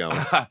And get you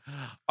going.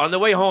 on the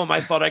way home, I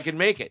thought I could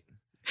make it.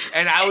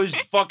 And I was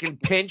fucking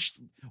pinched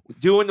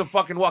doing the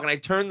fucking walk. And I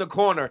turned the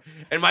corner,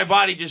 and my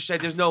body just said,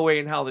 "There's no way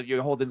in hell that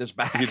you're holding this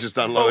back." You just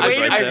unloaded wait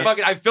a right minute.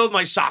 there. I filled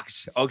my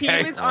socks.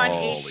 Okay. He was on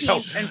Holy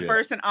 18th and shit.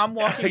 first, and I'm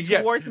walking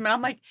Yeah. towards him, and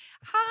I'm like,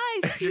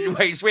 "Hi, Steve."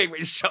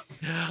 wait. So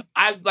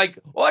I'm like,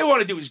 all I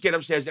want to do is get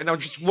upstairs, and I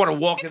just want to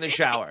walk in the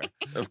shower.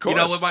 Of course.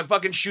 You know, with my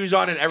fucking shoes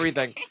on and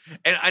everything.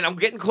 And I'm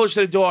getting close to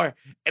the door,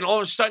 and all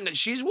of a sudden,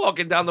 she's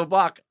walking down the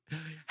block.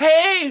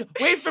 Hey,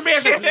 wait for me. I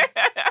said,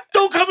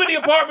 don't come in the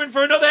apartment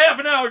for another half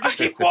an hour. Just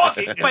keep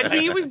walking. But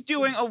he was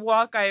doing a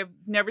walk I have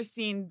never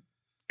seen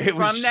It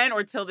was- from then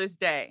or till this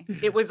day.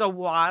 It was a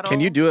waddle.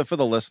 Can you do it for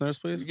the listeners,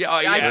 please? Yeah,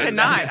 I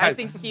cannot. I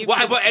think Steve.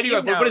 Well, but Steve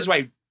anyway, put it this knows.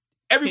 way.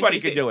 Everybody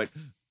can do it.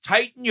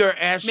 Tighten your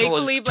asshole Make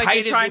believe as like tight you're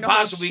as you trying to hold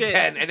possibly shit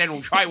can, and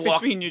then try walking.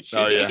 between your cheeks.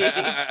 Oh,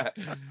 yeah.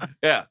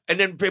 Yeah, and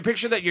then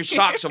picture that your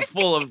socks are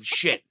full of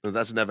shit.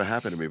 That's never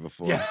happened to me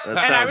before. Yeah. That And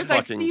I sounds was like,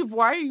 fucking. Steve,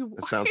 why are you?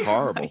 That sounds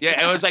horrible. Yeah,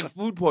 and it was like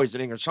food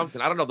poisoning or something.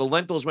 I don't know. The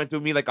lentils went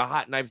through me like a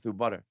hot knife through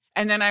butter.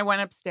 And then I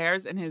went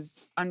upstairs, and his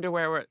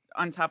underwear were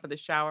on top of the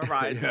shower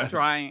rod, Yeah.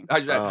 drying. I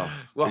just, Oh.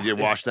 well, Did you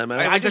wash them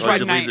out? I just Or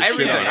did tried you leave the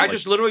everything. shit on? I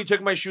just literally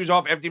took my shoes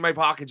off, emptied my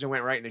pockets, and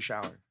went right in the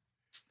shower.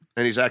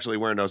 And he's actually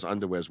wearing those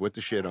underwears with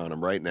the shit on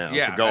him right now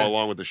Yeah, to go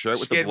along with the shirt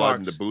with the skid blood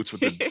and the marks. boots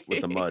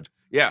with the mud.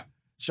 Yeah.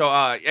 So,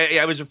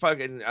 yeah, it was a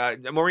fucking.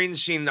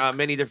 Maureen's seen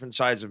many different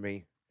sides of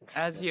me.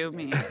 As you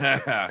mean.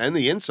 And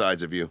the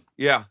insides of you.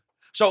 Yeah.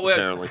 So,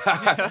 Apparently.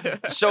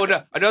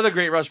 Another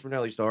great Russ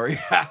Brunelli story.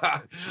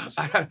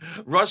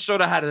 Russ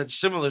sort of had a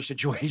similar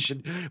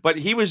situation, but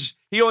he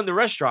owned the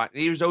restaurant,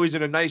 and he was always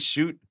in a nice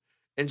suit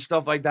and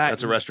stuff like that.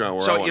 That's a restaurant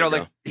where I want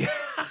to go.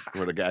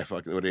 Where the guy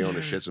where the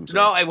owner shits himself.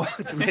 No, I won't.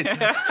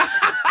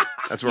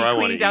 That's where I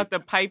want to cleaned out the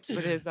pipes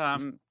with his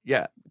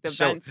yeah. the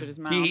vents with his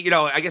mouth.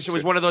 I guess it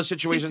was one of those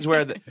situations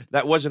where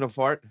that wasn't a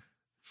fart,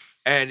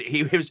 and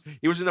he was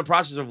in the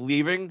process of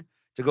leaving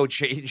to go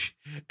change,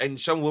 and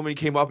some woman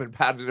came up and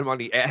patted him on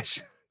the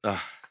ass. Did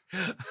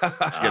you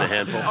get a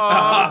handful? Oh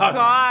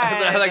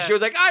God! Like she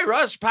was like, "Hi,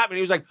 Russ," pat me. And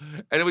he was like,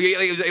 and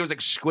it was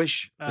like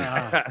squish.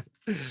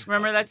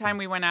 Remember that time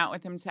we went out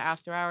with him to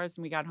after hours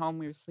and we got home,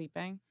 we were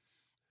sleeping,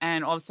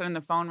 and all of a sudden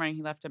the phone rang.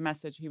 He left a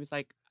message. He was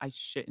like, "I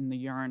shit in the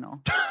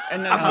urinal,"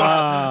 and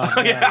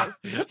then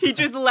he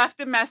just left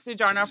a message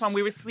on our phone.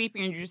 We were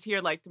sleeping, and you just hear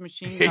like the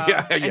machine go,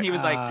 and he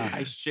was like,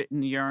 "I shit in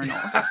the urinal."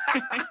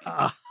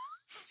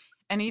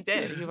 And he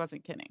did. He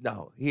wasn't kidding.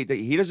 No, he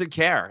doesn't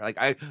care.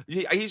 Like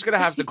he's gonna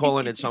have to call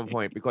in at some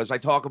point because I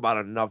talk about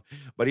it enough.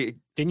 But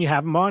Didn't you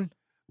have him on?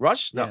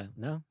 Russ, no. Yeah,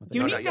 no.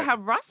 You need to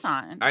have Russ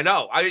on. I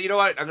know. You know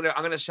what? I'm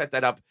gonna set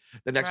that up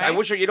the next. Right? I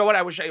wish. You know what?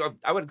 I wish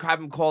I would have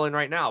him call in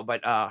right now.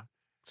 But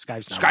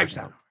Skype's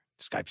down.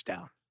 Skype's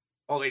down.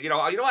 Oh, you know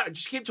what?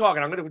 Just keep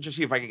talking. I'm gonna just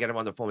see if I can get him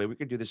on the phone. Maybe we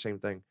could do the same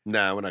thing.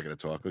 Nah, we're not going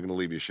to talk. We're going to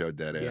leave your show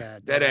dead air. Yeah,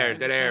 Dead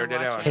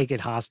air. Take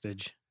it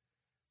hostage.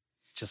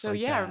 Just So like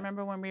yeah, I that.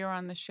 remember when we were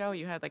on the show,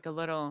 you had like a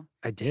little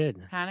I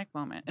did. panic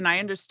moment, and I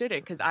understood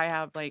it because I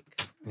have like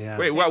Yeah.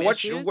 Wait, Same what are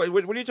issues?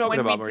 you talking when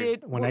about, we Marie?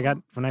 did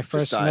When I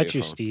first dial met your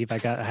you, phone. Steve, I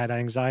had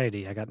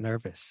anxiety. I got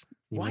nervous.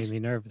 You What? made me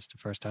nervous the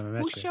first time I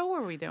met whose you. show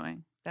were we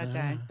doing that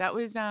day? That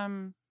was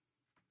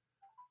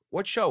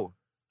What show?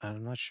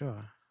 I'm not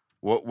sure.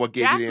 What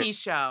gave you the... Jackie's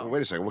show.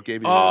 Wait a second. What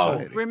gave you Oh. the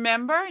anxiety?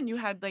 Remember? And you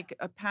had like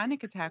a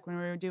panic attack when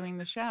we were doing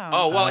the show.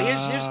 Oh well,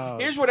 Oh.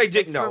 here's what I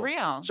didn't It's know. for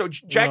real. So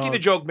Jackie Well- the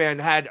Joke Man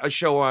had a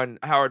show on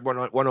Howard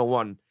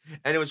 101,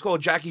 and it was called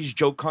Jackie's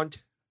Joke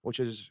Hunt, which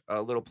is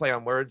a little play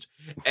on words.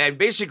 And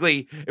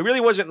basically, it really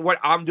wasn't what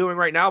I'm doing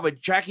right now, but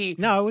Jackie.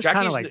 No, it was kind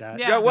Jackie's of like the- that.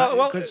 Yeah,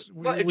 well, 'Cause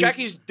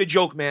Jackie's the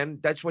joke man.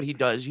 That's what he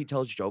does. He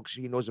tells jokes.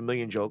 He knows a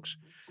million jokes.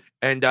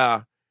 And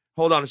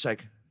hold on a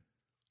sec.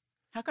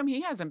 How come he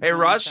hasn't Hey, been on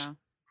the Russ? show?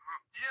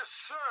 Yes,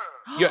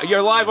 sir.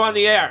 You're live on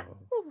the air. Live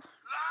on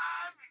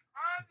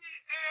the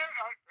air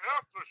on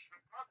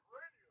Aftershock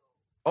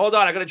Radio. Hold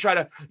on, I'm gonna try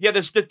to. Yeah, the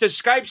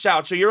Skype's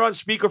out, so you're on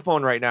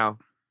speakerphone right now.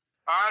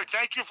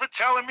 Thank you for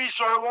telling me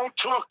so I won't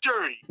talk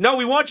dirty. No,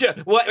 we want you.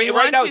 Well, We right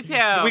want now you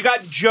to. we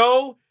got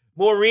Joe,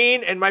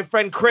 Maureen, and my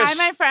friend Chris.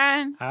 Hi, my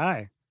friend.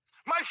 Hi.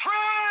 My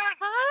friend!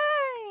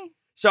 Hi.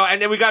 So,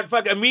 and then we got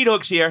fucking Meat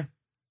Hooks here,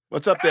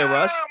 What's up there,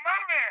 Russ? Oh,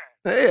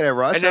 my man. Hey there,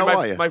 Russ. and then How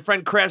are you? my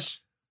friend Chris.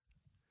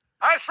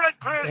 Hi, friend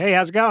Chris. Hey,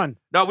 how's it going?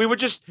 No, we were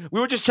just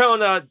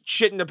telling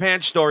shit in the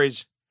pants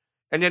stories,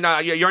 and then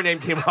your name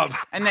came up.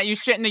 And that you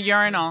shit in the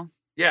urinal.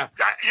 Yeah.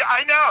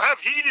 I now have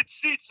heated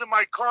seats in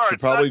my car. Should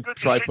It's not probably good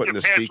to try shit putting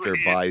your the pants speaker with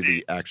heated by the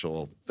seats.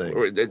 actual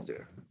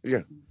thing. Yeah.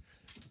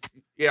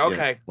 Yeah.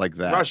 Okay. Yeah, like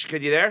that. Rush,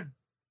 can you there?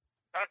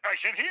 I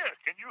can hear.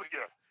 Can you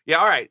hear? Yeah.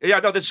 All right. Yeah.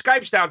 No, the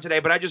Skype's down today,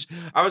 but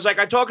I was like,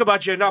 I talk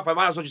about you enough. I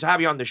might as well just have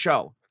you on the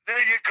show. There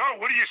you go.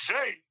 What do you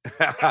say?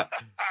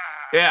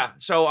 Yeah.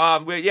 So,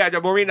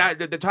 Maureen,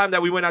 the time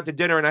that we went out to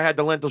dinner and I had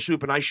the lentil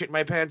soup and I shit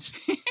my pants.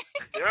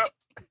 Yep.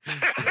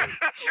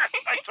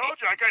 I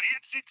told you, I got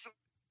heated seats.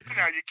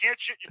 Now, you can't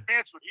shit your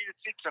pants with heated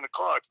seats in a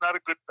car. It's not a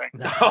good thing.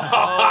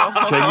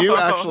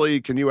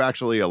 Can you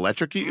actually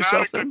electrocute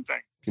yourself not a then? good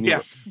thing. Can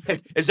you? Yeah.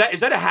 Is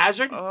that a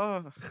hazard?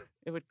 Oh,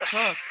 it would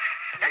cook.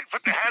 Hey,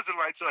 put the hazard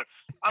lights on.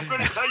 I'm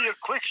going to tell you a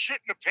quick shit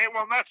in the pants.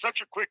 Well, not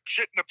such a quick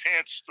shit in the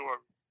pants story.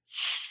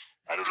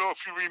 I don't know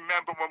if you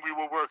remember when we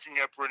were working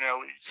at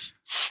Brunelli's,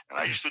 and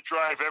I used to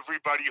drive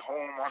everybody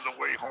home on the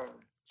way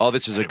home. Oh,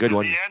 this is a And good it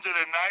was one. the end of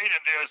the night,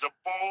 and there's a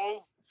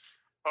bowl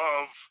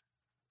of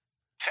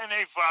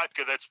penne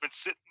vodka that's been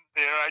sitting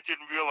there. I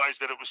didn't realize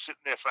that it was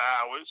sitting there for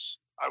hours.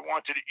 I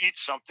wanted to eat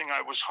something.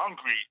 I was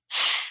hungry.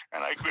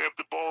 And I grabbed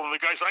the bowl, and the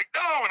guy's like,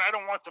 no, and I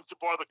don't want them to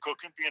bother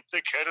cooking. Being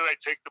thick-headed, I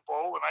take the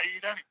bowl, and I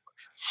eat anyway.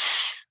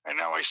 And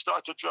now I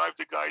start to drive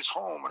the guys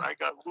home, and I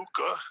got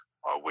Luca,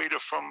 our waiter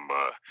from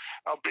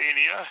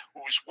Albania,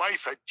 whose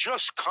wife had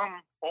just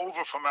come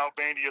over from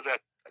Albania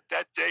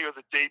that day or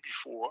the day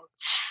before.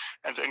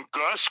 And then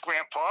Gus,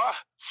 Grandpa,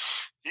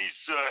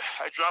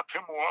 I drop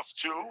him off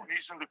too.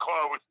 He's in the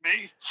car with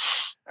me.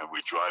 And we're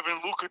driving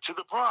Luca to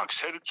the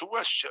Bronx, headed to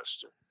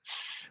Westchester.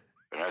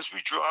 And as we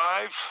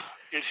drive,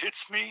 it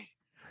hits me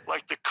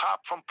like the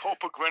cop from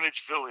Pope of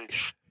Greenwich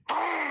Village.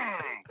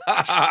 Boom!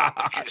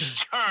 Stomach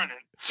is turning.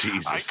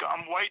 Jesus.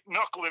 I'm white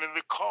knuckling in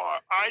the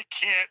car. I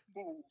can't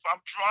move. I'm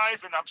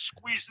driving. I'm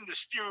squeezing the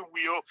steering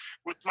wheel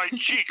with my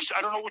cheeks.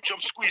 I don't know which I'm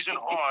squeezing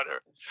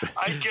harder.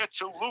 I get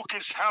to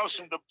Luca's house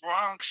in the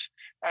Bronx,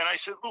 and I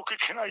said, Luca,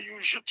 can I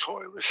use your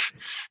toilet?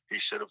 He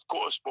said, of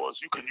course,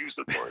 boss. You can use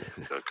the toilet.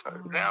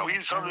 Now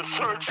he's on the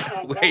third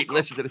floor. Wait,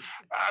 listen to this.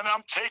 And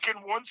I'm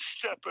taking one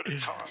step at a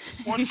time.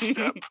 One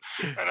step.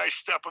 And I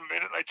step a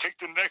minute. I take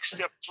the next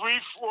step 3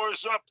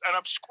 floors up, and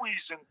I'm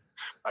squeezing.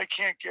 I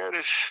can't get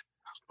it.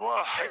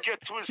 Well, I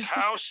get to his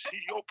house. He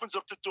opens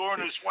up the door,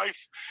 and his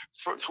wife,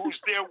 who's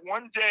there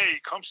one day,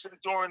 comes to the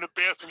door in the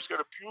bathroom. He's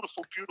got a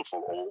beautiful,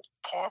 beautiful old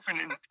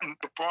apartment in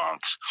the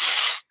Bronx.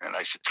 And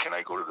I said, can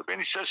I go to the bathroom?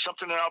 He says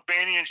something in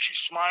Albanian. She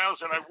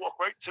smiles, and I walk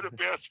right to the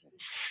bathroom.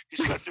 He's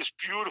got this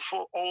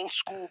beautiful, old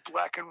school,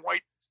 black and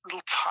white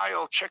little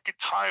tile, checkered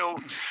tile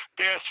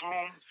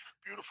bathroom.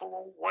 Beautiful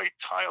old white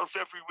tiles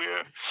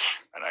everywhere,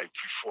 and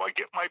before I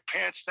get my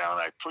pants down,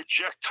 I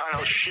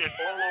projectile shit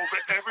all over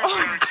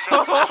everywhere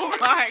except Oh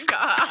my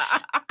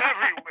God.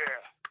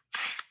 everywhere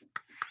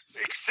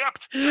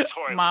except the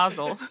toilet.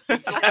 Mazel. Floors.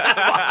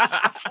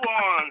 I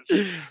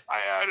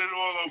had it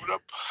all over the.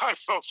 I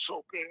felt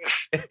so bad.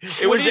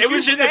 It was in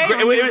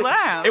the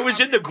left? it was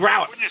in the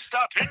grout. When you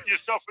stop hitting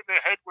yourself in the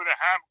head with a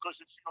hammer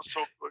because it feels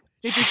so good.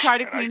 Did you try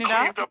to And clean it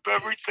I up? cleaned up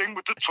everything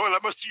with the toilet.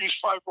 I must have used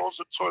 5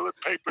 rolls of toilet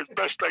paper as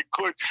best I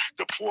could.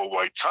 The poor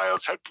white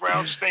tiles had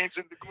brown stains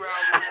in the ground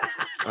all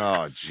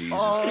over. Oh, Jesus.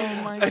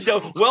 Oh my And,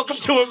 God. welcome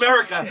to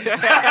America.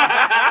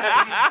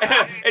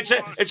 it's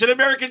an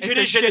American It's a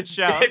tradition. shit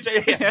show.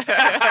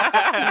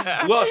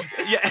 Well,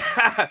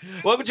 yeah.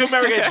 Welcome to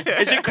America.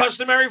 Is it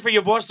customary for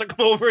your boss to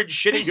come over and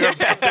shit in your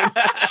bathroom?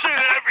 Shit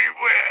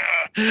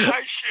everywhere.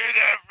 I shit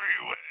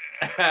everywhere.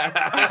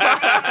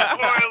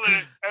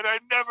 Toilet, and I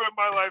never in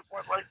my life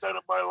went like that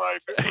in my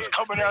life. It was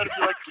coming out of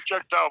me like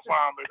projectile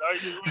vomit.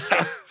 It was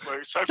that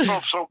place. I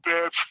felt so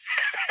bad for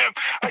him.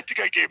 I think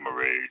I gave him a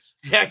raise.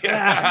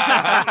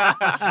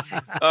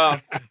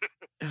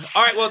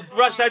 All right, well,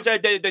 Russ, that's,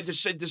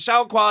 the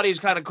sound quality is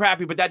kind of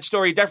crappy, but that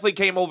story definitely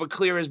came over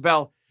clear as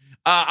bell.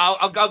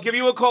 I'll give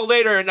you a call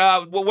later, and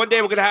one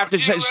day we're gonna have to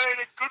say.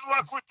 Good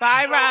luck with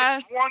Bye, the show.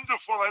 Russ. It's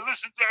wonderful. I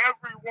listen to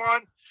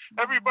everyone.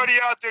 Everybody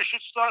out there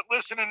should start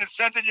listening and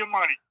sending you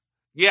money.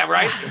 Yeah,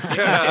 right.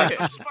 Get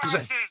some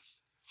sponsors.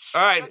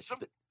 All right. Get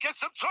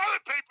some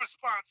toilet paper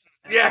sponsors.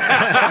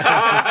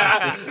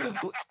 Yeah.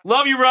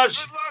 Love you,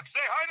 Russ. Good luck. Say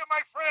hi to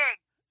my friend.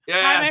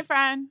 Yeah. Hi, my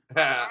friend.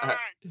 All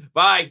right.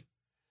 Bye.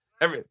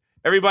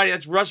 Everybody,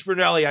 that's Russ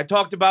Brunelli. I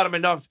talked about him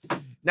enough.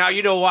 Now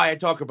you know why I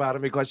talk about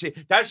him, because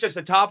that's just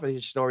the top of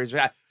his stories.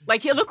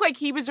 Like, it looked like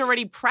he was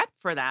already prepped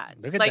for that.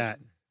 Look at like, that.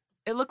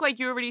 It looked like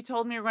you already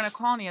told me you were going to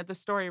call and he had the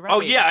story ready. Oh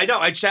yeah, I know.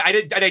 I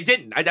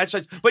didn't.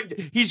 But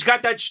he's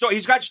got that story.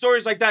 He's got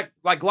stories like that,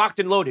 like locked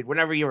and loaded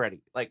whenever you're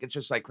ready. Like, it's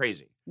just like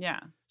crazy. Yeah.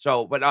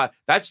 So, but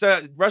that's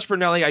the Russ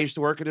Brunelli. I used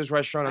to work at his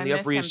restaurant on the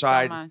Upper East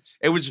Side. So much.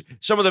 It was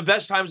some of the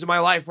best times of my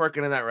life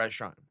working in that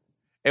restaurant.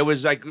 It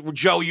was like,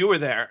 Joe, you were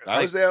there.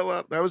 I was there a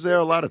lot. I was there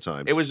a lot of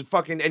times. It was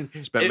fucking and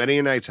spent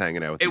many nights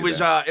hanging out with it you was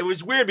there. it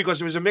was weird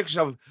because it was a mix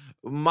of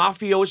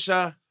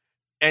mafiosa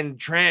and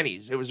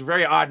trannies. It was a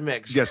very odd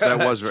mix. Yes, that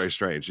was very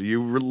strange.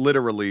 You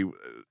literally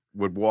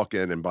would walk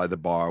in, and by the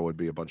bar would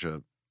be a bunch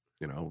of,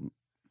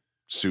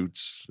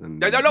 suits and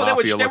No,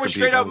 they were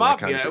straight up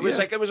mafia. Kind of It was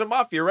like it was a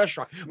mafia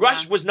restaurant.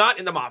 Russ was not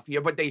in the mafia,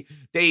 but they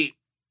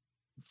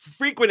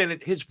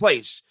frequented his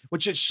place,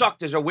 which it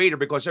sucked as a waiter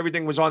because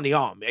everything was on the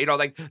arm.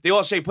 Like they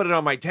all say, put it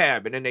on my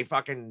tab, and then they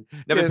fucking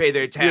never pay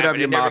their tab. You'd have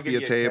and your they never give mafia you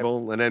a tab.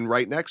 table, and then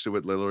right next to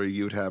it, literally,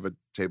 you'd have a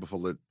table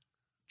full of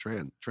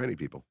tranny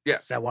people. Yeah.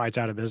 Is that why it's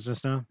out of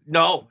business now?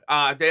 No,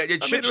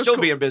 it should was still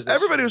cool. be in business.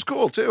 Everybody was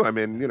cool too. I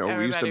mean, we used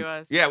Everybody to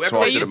was. Yeah, talk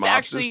everybody to the used to mobsters,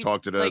 actually,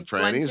 talk to the like,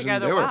 blend trannies, and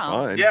together they were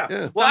well. fine. Yeah.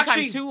 Well, Sometimes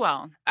actually, too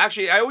well.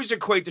 Actually, I always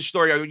equate the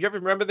story. You ever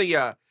remember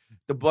the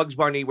Bugs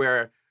Bunny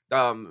where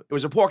it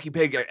was a Porky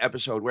Pig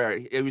episode where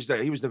he was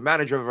the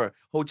manager of a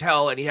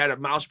hotel and he had a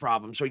mouse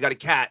problem, so he got a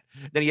cat.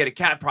 Then he had a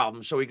cat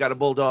problem, so he got a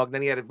bulldog.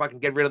 Then he had to fucking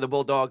get rid of the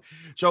bulldog.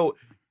 So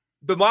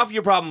the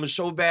mafia problem was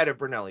so bad at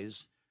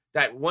Brunelli's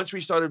that once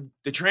the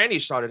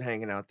trannies started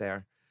hanging out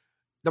there,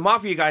 the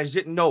mafia guys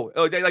didn't know.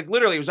 They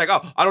literally, it was like,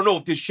 oh, I don't know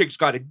if this chick's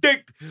got a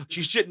dick.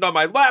 She's sitting on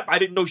my lap. I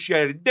didn't know she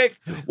had a dick.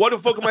 What the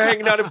fuck am I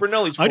hanging out at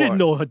Brunelli's for? I didn't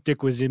know her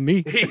dick was in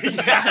me.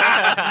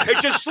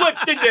 It just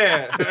slipped in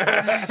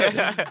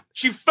there.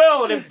 She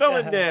fell and it fell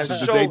in there. So,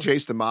 So did they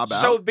chase the mob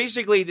out? So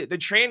basically, the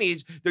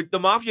trannies, the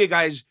mafia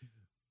guys,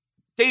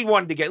 they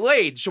wanted to get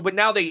laid. So, but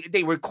now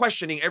they were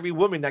questioning every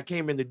woman that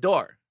came in the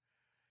door.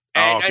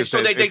 And 'cause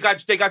so they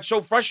got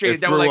so frustrated.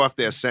 it They were threw like, off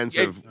their sense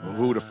of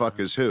who the fuck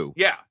is who.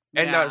 yeah.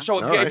 And Yeah. so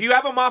All if right. you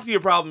have a mafia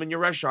problem in your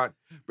restaurant,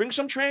 bring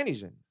some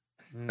trannies in.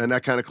 And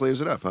that kind of clears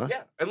it up, huh?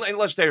 Yeah,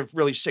 unless they're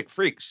really sick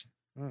freaks.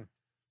 Mm.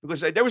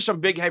 Because there were some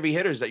big heavy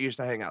hitters that used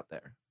to hang out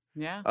there.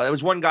 Yeah. There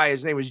was one guy,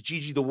 his name was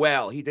Gigi the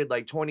Whale. He did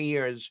like 20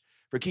 years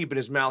for keeping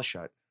his mouth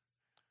shut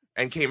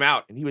and came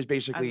out. And he was I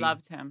basically...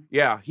 loved him.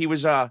 Yeah, he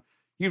was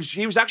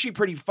He was actually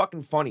pretty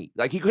fucking funny.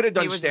 Like he could have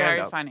done He was stand very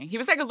up. funny. He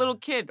was like a little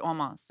kid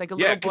almost, like a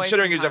Yeah, little boy.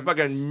 considering he's a sometimes.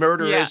 fucking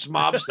murderous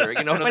mobster.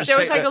 You know what I'm But there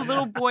saying? was like a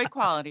little boy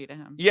quality to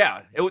him.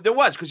 Yeah, there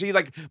was because he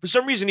like for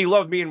some reason he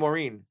loved me and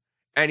Maureen,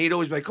 and he'd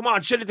always be like, "Come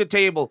on, sit at the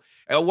table."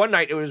 And one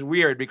night it was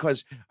weird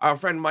because our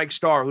friend Mike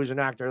Starr, who's an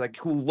actor, like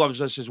who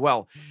loves us as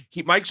well,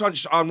 Mike's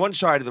on one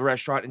side of the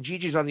restaurant and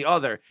Gigi's on the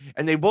other,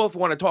 and they both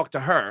want to talk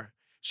to her.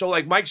 So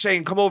like Mike's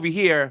saying, "Come over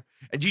here,"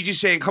 and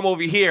Gigi's saying, "Come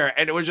over here,"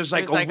 and it was just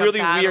like It was like a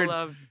really battle weird.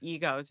 of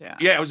egos. Yeah.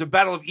 Yeah, it was a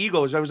battle of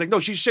egos. I was like, "No,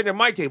 she's sitting at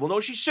my table.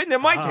 No, she's sitting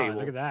at my Ah, table."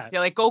 Look at that. Yeah,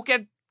 like go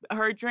get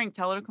her a drink.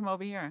 Tell her to come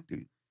over here.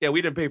 Yeah,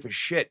 we didn't pay for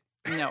shit.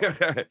 No.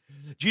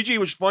 Gigi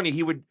was funny.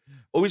 He would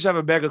always have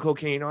a bag of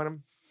cocaine on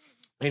him.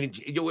 And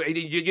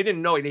you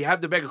didn't know it. He'd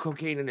have the bag of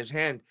cocaine in his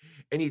hand,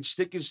 and he'd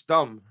stick his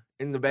thumb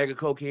in the bag of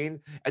cocaine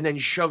and then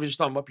shove his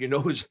thumb up your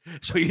nose.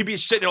 So you'd be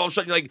sitting all of a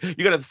sudden, like, you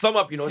got a thumb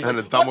up your nose. And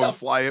like, the thumb what would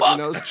fly up fuck?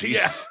 your nose.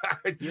 Jesus.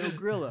 Yeah. Yo,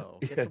 Grillo,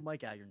 get the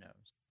mic out your nose.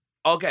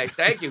 Okay,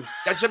 thank you.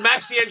 That's a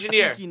Max the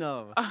engineer. You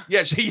know.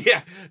 Yes,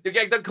 yeah.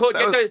 Get the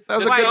That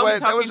was a Why, good I'm way. That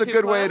talking was a too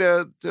good way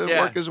to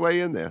Yeah. work his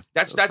way in there.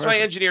 That's That was my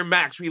perfect. engineer,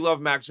 Max. We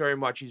love Max very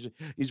much. He's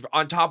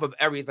on top of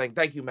everything.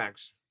 Thank you,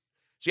 Max.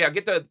 So yeah,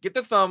 get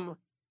the thumb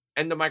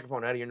and the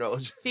microphone out of your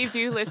nose. Steve, do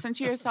you listen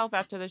to yourself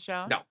after the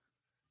show? No.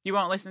 You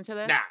won't listen to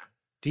this? Nah.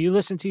 Do you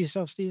listen to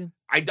yourself, Steven?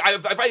 If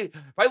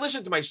I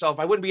listened to myself,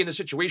 I wouldn't be in the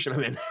situation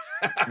I'm in.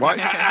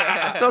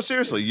 Why? No,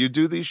 seriously. You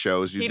do these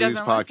shows. You He do these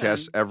doesn't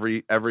podcasts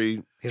listen.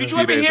 every. Did few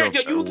you ever days hear? of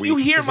a You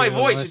week. hear Does my he not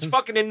voice? It's listen?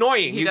 fucking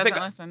annoying. He You doesn't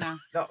think? listen now.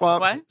 No. Well,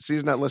 What? see,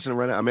 he's not listening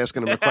right now. I'm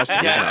asking him a question.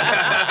 He's not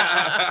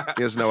listening.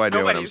 He has no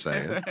idea what I'm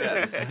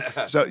Nobody's-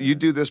 saying. So you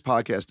do this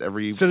podcast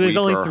every. So there's week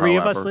only or 3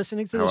 of us however-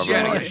 listening to the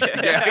however show?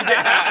 much.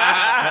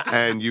 Yeah.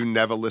 And you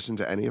never listen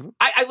to any of them.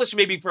 I listen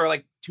maybe for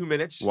like 2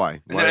 minutes. Why?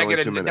 And Why then only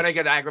 2 then minutes? I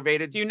get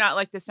aggravated. Do you not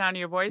like the sound of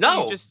your voice?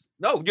 No, You just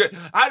no.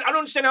 I don't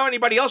understand how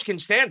anybody else can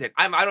stand it.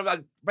 I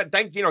don't. But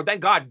thank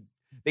God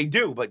they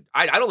do. But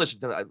I don't listen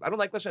to. I don't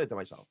like listening to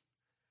myself.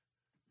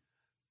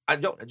 I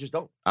don't. I just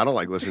don't. I don't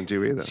like listening to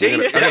you either. See,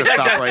 I'm gonna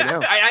stop right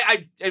now.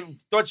 I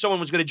thought someone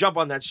was going to jump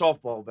on that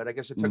softball, but I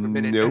guess it took a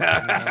minute. Nope.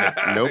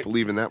 Nope.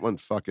 Leaving that one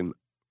fucking.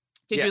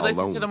 did Yeah, you listen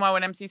alone. to the one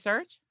with MC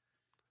Search?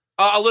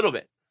 A little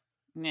bit.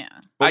 Yeah.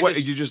 But I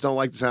you just don't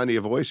like the sound of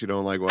your voice. You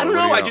don't like. Well, I don't what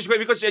do know. you I just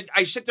because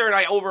I sit there and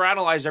I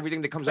overanalyze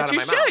everything that comes out But of you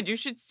my should. mouth. You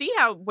should see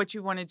what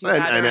you want to do And-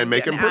 better and then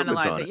make and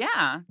improvements analyze on it.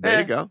 Yeah. There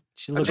you go. You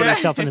should look at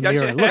yourself in the That's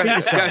mirror. it. Look at Yeah,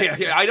 yourself.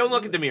 Yeah. I don't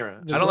look at the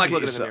mirror. I don't like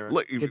looking in the mirror.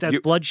 Look, Get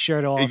that blood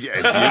shirt off.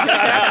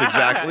 That's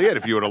exactly it.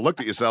 If you would have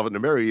looked at yourself in the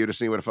mirror, you'd have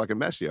seen what a fucking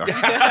mess you are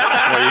before you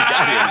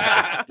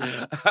got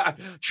here.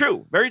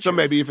 True. Very true. So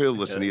maybe if you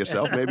listen to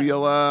yourself, maybe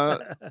you'll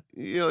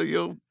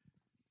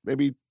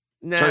maybe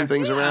turn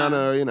things around,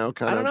 or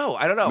kind I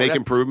of. don't know. Make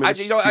improvements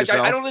to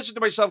yourself. I don't listen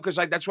to myself because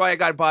that's why I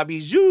got Bobby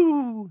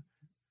Zoo.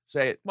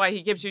 Say it. Why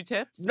he gives you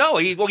tips? No,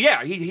 he gives Well,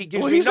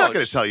 me he's not notes.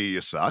 going to tell you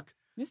suck.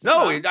 Yes,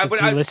 No, he Does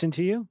he listen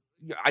to you?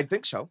 I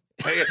think so.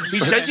 He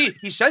says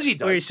he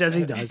does. Or he says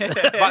he does.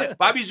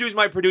 Bobby Zoo's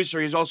my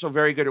producer. He's also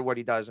very good at what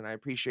he does, and I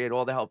appreciate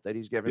all the help that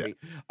he's given me.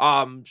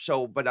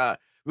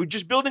 We're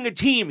just building a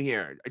team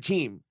here. A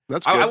team.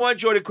 That's good. I want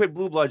Joe to quit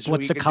Blue Bloods. So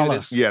What's we the can do color?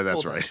 this Yeah,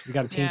 that's full-time. right. You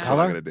got a team Yeah. That's what I'm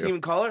color? going to do.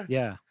 Team color?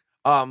 Yeah.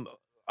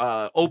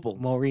 Opal.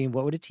 Maureen,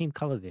 what would a team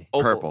color be?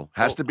 Opal. Purple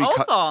has to be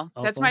Opal.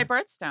 That's my Opal.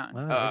 birthstone.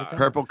 Wow, look at that.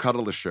 purple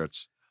cuddler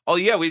shirts. Oh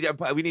yeah, we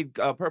need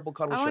purple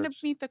cuddle I want to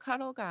shirts. meet the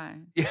cuddle guy.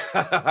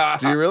 Yeah.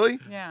 Do you really?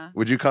 Yeah.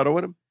 Would you cuddle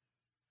with him?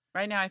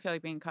 Right now, I feel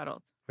like being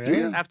cuddled Do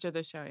you? after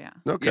the show. Yeah.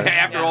 Okay. Yeah,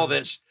 after Yeah. all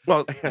this.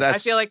 Well, I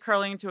that's feel like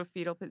curling into a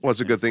fetal position. well,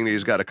 it's a good thing that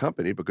he's got a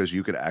company because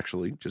you could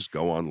actually just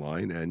go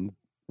online and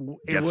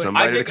get would-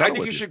 somebody I to think cuddle you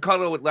with you. should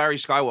cuddle with Larry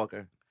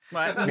Skywalker.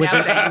 What?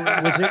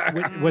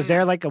 Was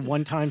there like a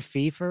one-time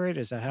fee for it?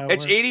 Is that how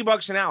It's it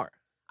works? $80 an hour.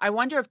 I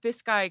wonder if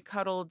this guy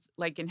cuddled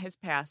like in his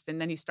past,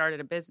 and then he started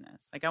a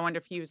business. Like I wonder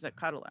if he was a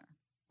cuddler.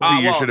 So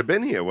you well, should have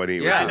been here when he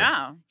was Yeah. I here.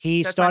 know.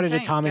 He That's what I'm started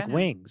saying, Atomic get him.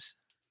 Wings.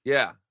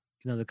 Yeah,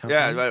 You know the company?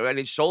 yeah, and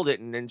he sold it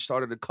and then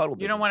started a cuddle.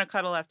 You don't want to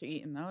cuddle after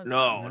eating those.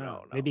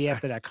 No. Maybe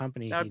after that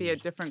company. That would he be a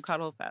did. different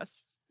cuddle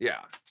fest. Yeah.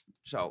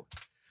 So,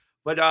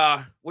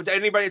 but with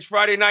anybody, it's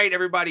Friday night.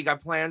 Everybody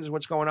got plans.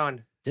 What's going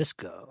on?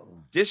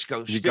 disco. Disco.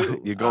 You Stu.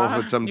 you're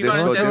going for some You disco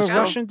wanna Let's go do a disco?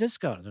 Russian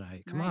disco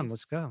tonight. Come on, Nice.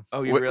 let's go.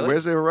 Oh, you really?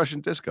 Where's there a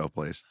Russian disco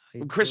place?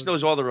 Chris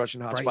knows all the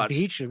Russian Brighton hotspots.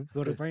 Beach. You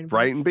Go to Brighton,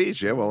 Brighton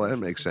Beach. Yeah, well, that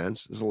makes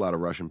sense. There's a lot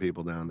of Russian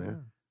people down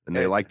there, and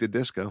they Yeah. like the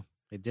disco.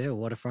 They do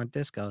waterfront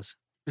discos.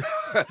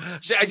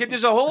 See,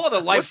 there's a whole other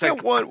life. What's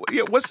that one?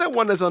 Yeah, what's that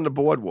one that's on the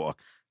boardwalk?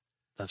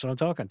 That's what I'm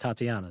talking.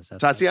 Tatiana's.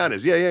 That's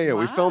Tatiana's. Yeah.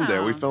 We filmed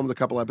there. We Wow. filmed a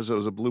couple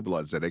episodes of Blue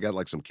Bloods there. They got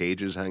like some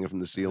cages hanging from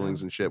the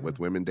ceilings and shit with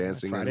women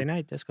dancing. Friday and-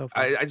 night disco.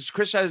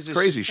 Chris has this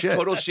Crazy shit.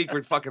 total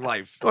secret fucking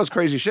life. Oh, it's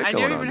crazy shit I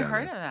going never on even down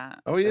heard there. of that.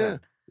 Oh yeah.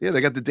 Yeah,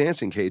 they got the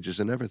dancing cages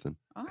and everything.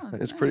 Oh,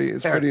 It's nice. pretty.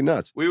 It's Yeah. pretty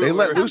nuts. We They were-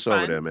 let Sounds loose over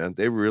fun. there, man.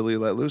 They really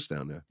let loose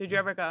down there. Did you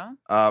ever go?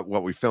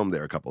 Well, we filmed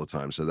there a couple of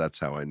times, so that's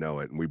how I know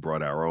it. And we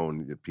brought our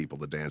own people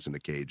to dance in the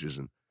cages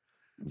and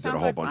did a Sounds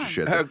whole like bunch fun. of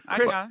shit. Uh, I'd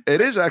Chris- go.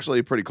 It is actually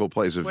a pretty cool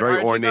place. It's Would very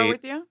Archie go ornate.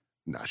 with you?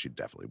 No, she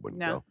definitely wouldn't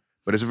No. go.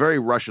 But it's a very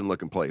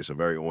Russian-looking place, a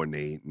very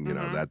ornate, and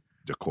that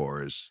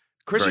decor is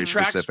Chris very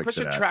attracts specific Chris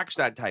to that attracts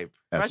that type.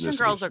 Russian ethnicity.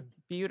 girls are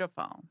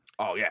beautiful.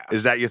 Oh yeah.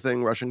 Is that your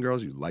thing, Russian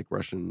girls? You like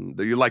Russian?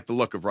 You like the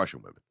look of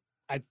Russian women?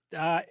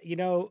 I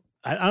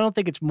don't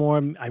think it's more.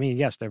 I mean,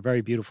 yes, they're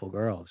very beautiful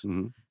girls,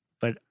 Mm-hmm.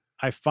 but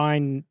I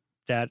find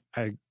that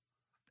I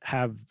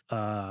have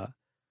a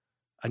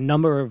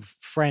number of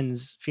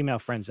friends, female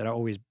friends, that have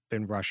always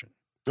been Russian.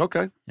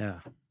 Okay. Yeah,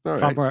 All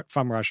right.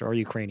 from Russia or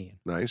Ukrainian.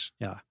 Nice.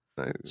 Yeah.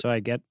 Nice. So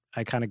I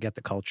kind of get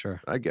the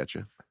culture. I get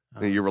you.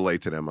 And you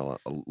relate to them a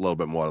little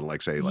bit more than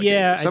say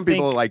Yeah, some I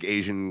people think- like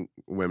Asian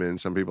women.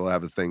 Some people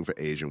have a thing for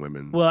Asian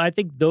women. Well, I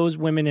think those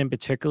women in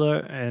particular,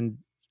 and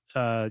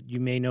you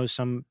may know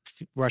some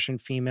Russian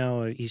female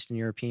or Eastern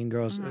European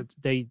girls.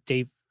 They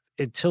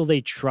until they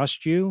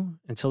trust you,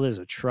 until there's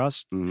a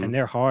trust, Mhm. and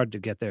they're hard to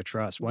get their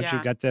trust. Once you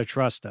Yeah. get their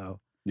trust,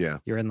 though, Yeah.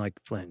 you're in like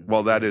Flynn.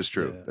 Well, that is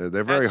true. Yeah.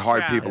 They're very That's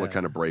hard true. people to Yeah.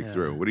 kind of break Yeah.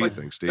 through. What do you But,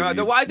 think, Steve?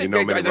 well, I think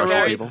know many they're Russian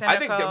very people? I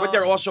think that, but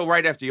they're cynical. also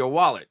right after your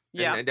wallet.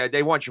 Yeah. And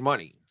they want your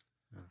money.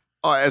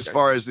 Oh, as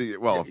far as the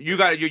You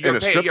got you're in a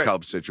paying- strip you're-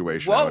 club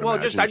situation. Well, I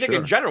just I think in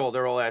sure. general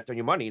they're all after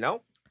your money.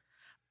 No,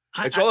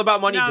 it's all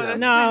about money no, to them.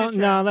 that's-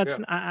 No, kinda that's.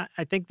 true.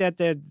 I think that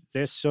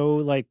they're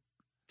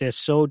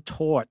so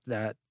taught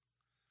that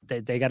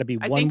they got to be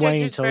I one think way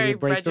they're just until very you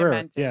break through.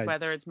 regimented, Yeah,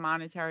 whether it's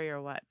monetary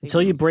or what. They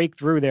until you just- break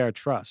through their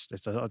trust.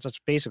 That's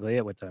basically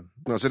it with them.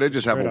 No, so they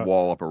just have Straight a up.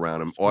 wall up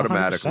around them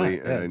automatically,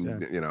 100%, yeah,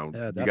 and yeah. you know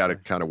Yeah, you got to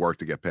definitely. kind of work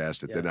to get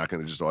past it. They're Yeah. not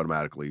going to just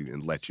automatically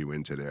and let you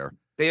into their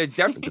They are into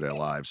definitely their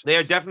lives. they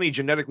are definitely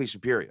genetically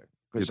superior.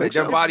 You 'Cause think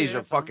their so? bodies are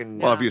Beautiful. fucking.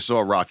 Well, if you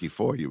saw Rocky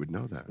IV, you would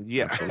know that.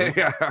 Yeah,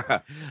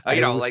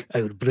 Absolutely. like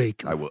I would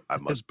break. I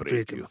must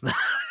break you.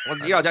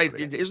 well,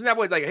 isn't that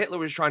what like Hitler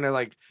was trying to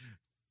like?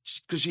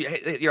 Because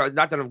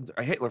not that I'm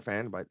a Hitler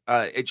fan, but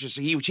it's just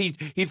he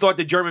thought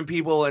the German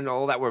people and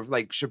all that were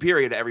like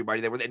superior to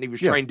everybody. And he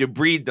was Yeah. trying to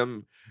breed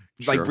them,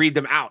 Sure. breed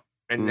them out,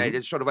 and Mhm.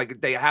 it's sort of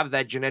like they have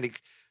that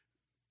genetic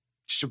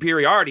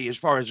superiority as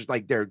far as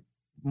like they're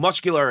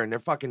muscular and they're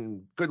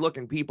fucking good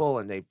looking people,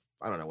 and I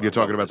don't know. what You're I'm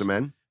talking going about the with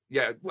men? this.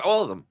 Yeah,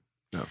 all of them.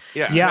 No.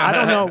 Yeah, Yeah, I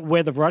don't know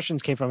where the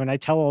Russians came from, and I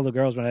tell all the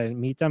girls when I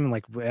meet them, and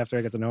like after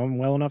I get to know them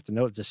well enough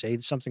to say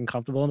something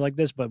comfortable like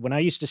this. But when I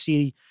used to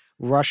see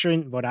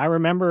Russian, what I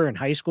remember in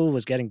high school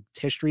was getting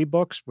history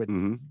books with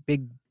hmm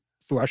big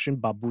Russian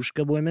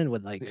babushka women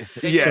with like,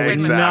 Yeah, They were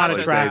exactly. not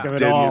They attractive at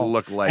didn't all.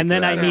 look like and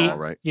then that I at meet all,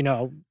 right? you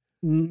know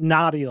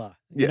Nadila.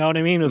 You Yeah. know what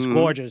I mean? It was Mhm.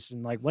 gorgeous,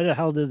 and like, what the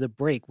hell did it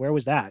break? Where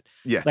was that?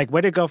 Yeah. Like,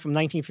 where did it go from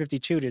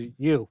 1952 to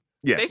you?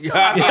 Yeah. They still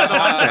have the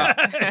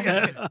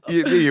other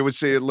one. You would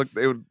see it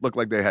would look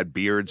like they had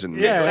beards and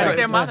Yeah, That's right.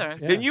 their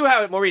mothers. Yeah. Didn't you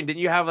have Maureen?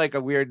 Didn't you have like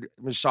a weird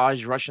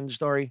massage Russian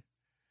story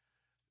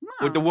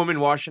with the woman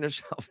washing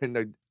herself in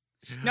the?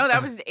 No,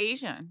 that was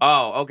Asian.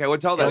 Oh, okay. Well,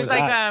 tell It that. was was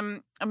like that?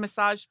 a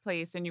massage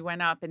place, and you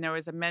went up, and there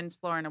was a men's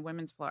floor and a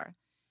women's floor,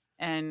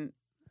 and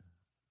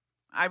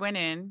I went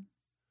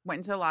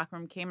into the locker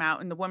room, came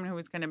out, and the woman who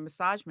was going to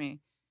massage me,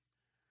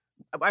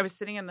 I was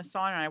sitting in the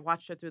sauna, and I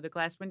watched her through the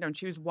glass window, and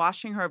she was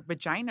washing her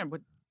vagina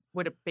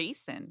with a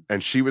basin.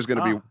 and she was going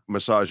to be Oh.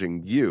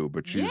 massaging you,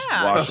 but she's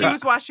Yeah, washing she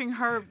was washing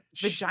her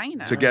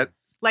vagina to get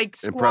like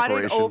in squatted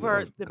preparation over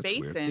of- the that's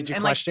weird. basin Did you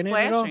and like question it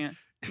at all? splashing it.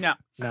 No,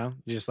 No,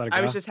 you just let it go.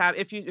 I was just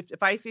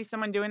if I see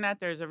someone doing that,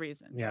 there's a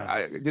reason. So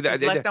Yeah.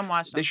 just let them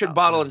wash. They should themselves.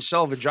 bottle and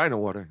sell vagina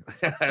water.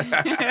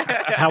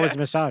 How was the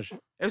massage?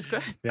 It was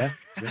good. Yeah.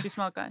 She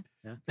smelled good.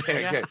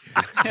 Okay.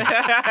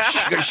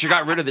 she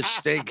got rid of the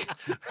stink.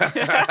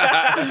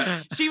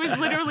 She was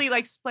literally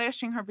like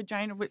splashing her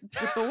vagina with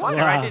the water.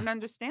 Wow. I didn't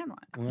understand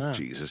why. Wow.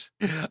 Jesus.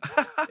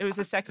 It was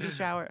a sexy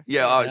shower.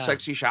 Yeah, Yeah.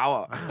 sexy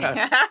shower.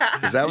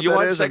 Is that what You that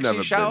want is? I've sexy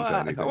never shower? been to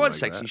I anything want like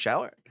sexy that.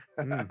 shower.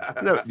 No,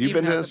 you've Steve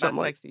been knows to about something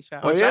like sexy shower.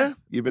 Oh What's yeah, that?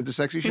 you've been to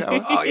sexy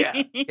shower. Oh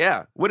yeah,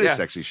 yeah. What is Yeah.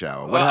 sexy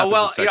shower? What happens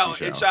well, to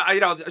sexy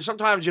shower? it's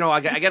sometimes I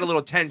get a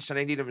little tense and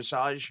I need a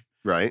massage.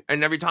 Right.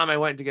 And every time I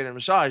went to get a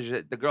massage,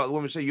 the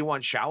woman said, "You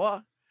want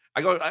shower?" I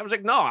was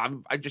like, "No,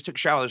 I just took a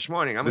shower this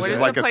morning." I'm This What is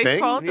is like the a place thing?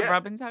 called? The Yeah.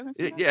 Rub and Tug or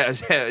something? yeah.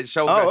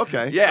 So Oh,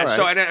 okay. yeah. All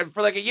So right. and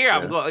for like a year,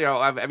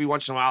 Yeah. every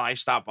once in a while I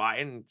stop by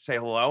and say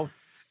hello,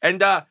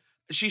 and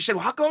she said,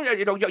 well, "How come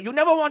you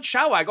never want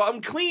shower?" I go,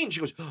 "I'm clean." She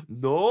goes,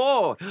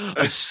 "No,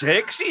 a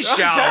sexy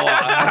shower."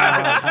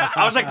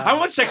 I was like, "I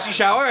want sexy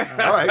shower."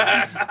 All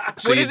right.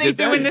 So What you do they did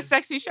do that? in the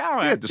sexy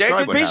shower? Yeah,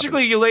 describe what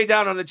Basically, you lay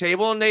down on the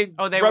table and they they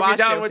rub you wash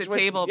down it. with It's a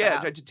table yeah,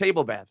 bath. it's a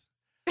table bath.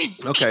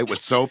 happened. Okay,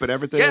 with soap and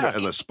everything, Yeah.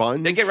 and the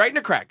sponge. They get right in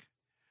the crack.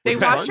 They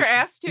With wash sponge? your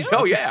ass too?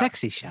 Oh It's yeah, a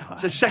sexy shower.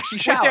 it's a sexy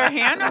With shower. their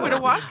hand or with a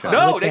washcloth?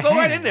 No, With they the go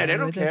right hand, in there. They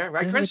don't with care,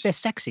 right, With Chris? their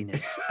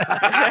sexiness.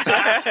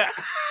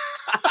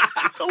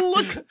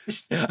 Look.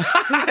 You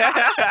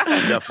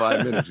got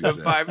 5 minutes. He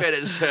said. 5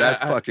 minutes.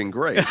 That's fucking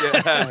great.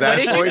 Yeah. That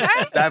did you voice,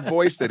 say? that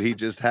voice that he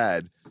just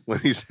had when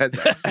he said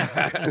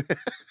that.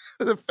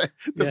 the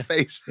Yeah.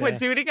 face. What,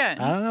 do it again?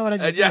 I don't know what I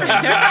just did.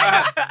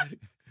 Yeah.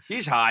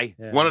 He's high.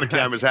 Yeah. One of the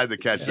cameras had to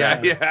catch Yeah,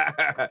 that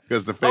yeah.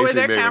 because the Oh, were face he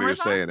there made when he cameras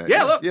was on? saying it.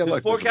 Yeah, look, yeah, there's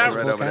look, four there's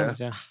one cameras. right over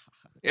there.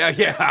 Yeah.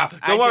 Yeah.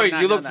 I Don't worry. did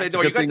not You know look. that. It's a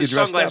No, good you got thing the you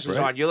dressed up, sunglasses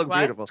right? on. You look What?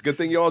 beautiful. It's a good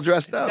thing you all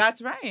dressed up.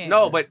 That's right.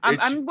 No, but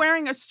I'm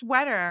wearing a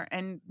sweater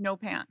and no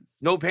pants.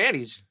 no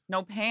panties.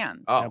 No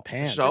pants. Oh, No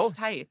pants. So Just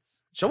tights.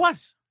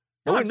 what?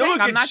 No, I'm no saying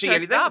one I'm can not see dressed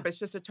anything. up. It's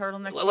just a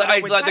turtleneck Well,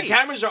 sweater with the tights.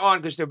 cameras are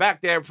on because they're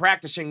back there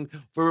practicing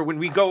for when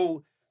we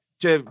go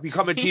to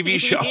become a TV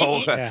show.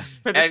 Yeah.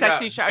 For the And,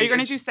 sexy shower. Are you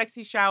going to do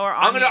sexy shower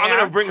on I'm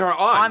gonna bring her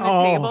on. the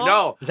Oh. table?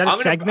 No, Is that a I'm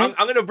gonna, segment?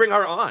 I'm gonna bring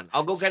her on.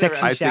 I'll go get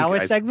Sexy her. shower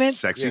segment?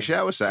 Sexy Yeah.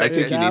 shower segment. I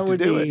Sexy- think you that need to would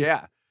do be- it.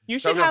 Yeah. You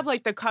So should no. have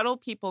like the cuddle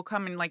people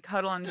come and like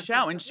cuddle on the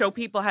show and show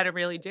people how to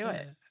really do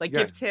it. Like Yeah.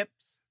 give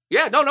tips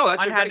Yeah, no,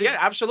 that's On a how good, to yeah,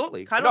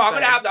 absolutely. cuddle No, I'm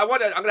gonna things. have. I'm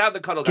gonna have the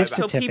cuddle guy. Gift back.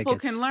 so people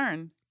certificates. can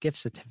learn. Gift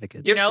certificates.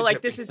 You Gift know,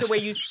 like this is certificates. the way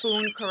you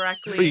spoon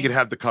correctly. Well, you can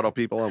have the cuddle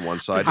people on one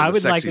side and I the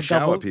would like sexy a shower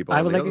double. people I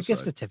on would the like other a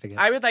gift side. certificate.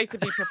 I would like to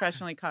be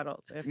professionally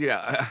cuddled.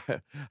 Yeah. How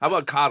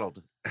about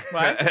coddled?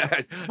 What? Wait, I'm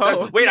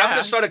yeah.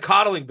 gonna start a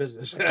coddling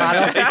business.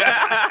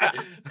 How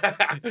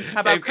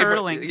about If-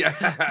 curdling?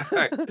 Yeah.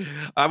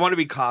 I want to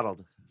be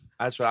coddled.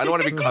 That's right. I don't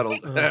want to be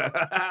cuddled.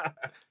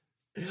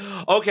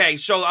 Okay,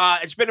 so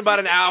it's been about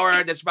an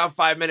hour. That's about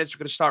 5 minutes. We're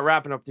going to start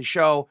wrapping up the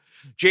show.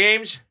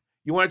 James,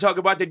 you want to talk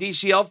about the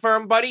DCL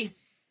firm, buddy?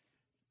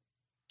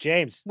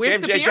 James.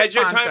 Where's the James, beer it's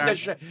your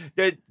sponsor?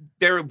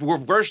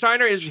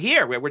 Versteiner is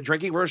here. We're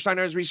drinking Versteiner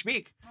as we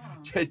speak.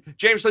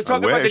 James, let's I talk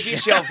about the wish.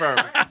 DCL firm.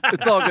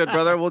 It's all good,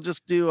 brother. We'll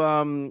just do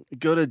go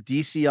to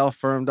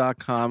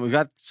dclfirm.com. We've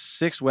got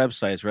 6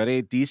 websites.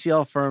 Ready?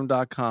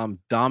 dclfirm.com,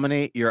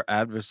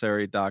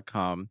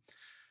 dominateyouradversary.com,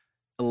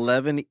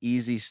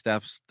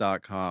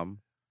 11easysteps.com,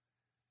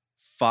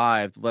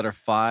 5, the letter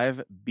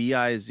 5,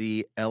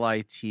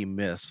 BIZLIT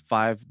miss,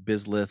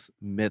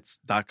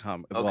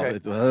 5bizlithmits.com. Okay.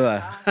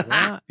 Yeah,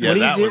 Yeah, what do you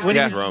that do? one's What do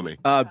gonna you, throw me.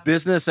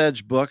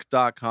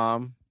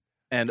 businessedgebook.com.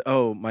 And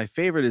my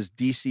favorite is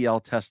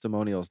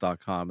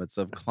dcltestimonials.com. It's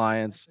of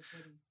clients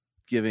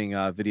giving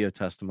video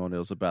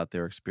testimonials about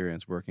their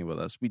experience working with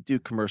us. We do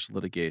commercial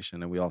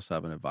litigation, and we also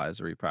have an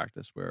advisory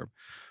practice where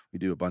we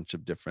do a bunch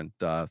of different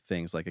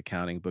things like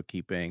accounting,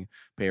 bookkeeping,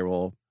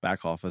 payroll,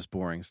 back office,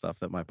 boring stuff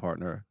that my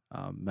partner,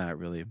 Matt,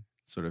 really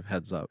sort of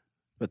heads up.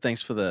 But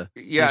thanks for the,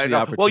 Yeah, thanks for the I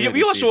know. Well, opportunity,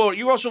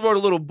 you also wrote a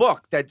little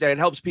book that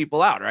helps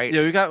people out, right?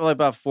 Yeah, we've got like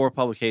about 4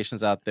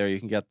 publications out there. You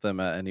can get them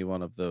at any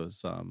one of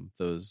those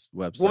websites.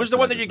 What was the that I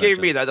one that just you gave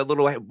me? mentioned. The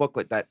little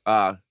booklet that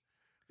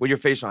with your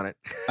face on it.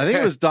 I think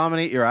it was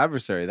Dominate Your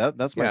Adversary.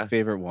 That's my Yeah.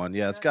 favorite one.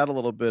 Yeah, it's got a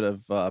little bit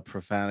of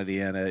profanity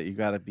in it. You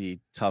got to be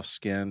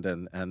tough-skinned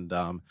and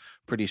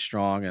pretty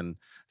strong and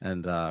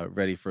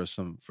ready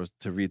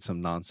to read some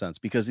nonsense,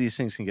 because these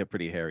things can get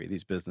pretty hairy.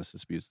 These business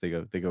disputes, they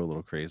go a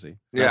little crazy.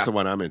 That's the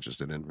one I'm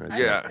interested in. Right?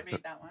 Yeah. I'd like to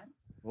read that one.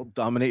 Well,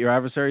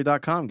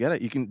 dominateyouradversary.com. Get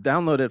it. You can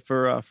download it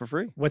for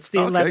free. what's the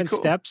Okay, 11 cool.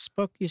 steps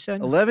book you said?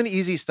 11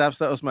 Easy Steps.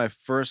 That was my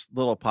first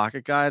little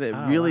pocket guide. It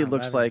Oh, really wow,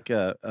 looks 11. like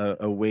a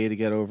way to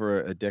get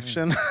over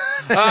addiction.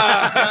 Mm.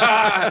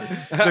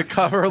 The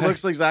cover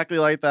looks exactly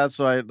like that.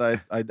 So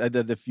I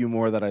did a few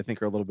more that I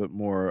think are a little bit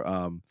more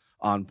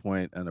on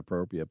point and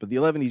appropriate. But the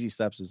 11 Easy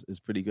Steps is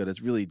pretty good.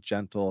 It's really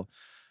gentle,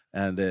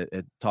 and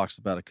it talks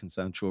about a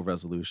consensual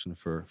resolution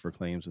for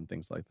claims and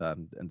things like that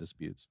and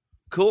disputes.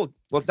 Cool.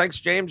 Well, thanks,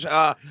 James.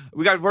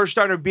 We got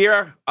Versteiner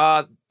beer.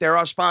 They're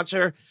our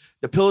sponsor.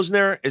 The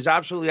Pilsner is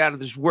absolutely out of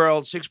this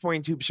world.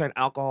 6.2%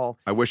 alcohol.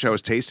 I wish I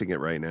was tasting it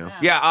right now.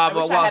 Yeah. I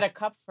wish well, I had a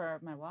cup for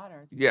my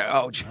water. yeah.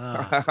 Oh.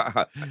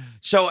 Ah.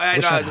 So and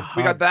Wish I had a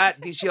we got hug. that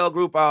DCL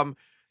group.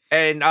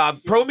 And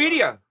Pro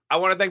Media. I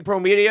want to thank Pro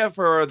Media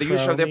for the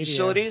use Pro of their Media.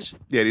 facilities.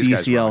 Yeah, these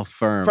guys. DCL rock.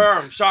 Firm.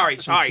 Sorry.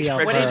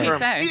 DCL What did he Firm.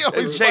 say? He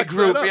always Say fucks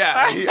group, it up.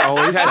 yeah. He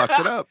always fucks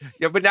it up.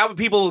 Yeah, but now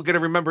people are going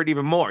to remember it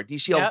even more.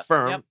 DCL Yep,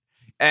 Firm yep.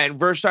 and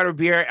Versteiner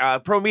Beer,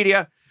 Pro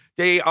Media.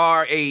 They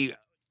are a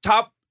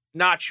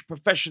top-notch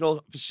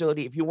professional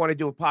facility. If you want to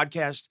do a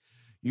podcast,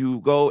 you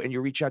go and you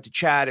reach out to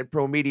Chad at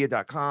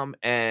promedia.com,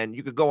 and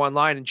you could go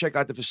online and check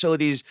out the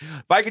facilities.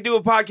 If I could do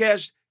a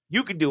podcast,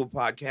 you could do a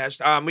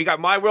podcast. We got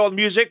My World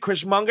Music,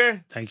 Chris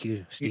Munger. Thank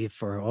you, Steve,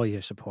 for all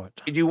your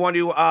support. Do you want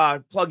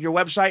to plug your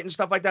website and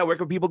stuff like that? Where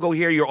can people go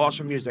hear your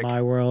awesome music?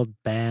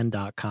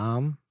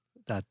 MyWorldBand.com.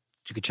 That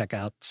you could check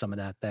out some of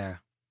that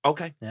there.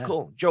 Okay, Yeah.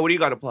 cool. Joe, what do you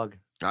got to plug?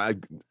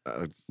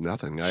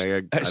 Nothing.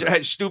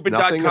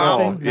 Stupid.com. Nothing at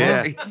all. Nothing?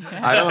 Yeah.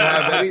 I don't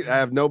have any. I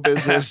have no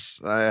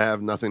business. I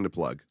have nothing to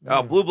plug.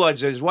 Blue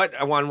Bloods is what?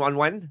 On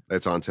when?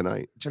 It's on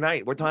tonight.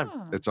 Tonight. What time?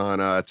 Oh. It's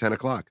on 10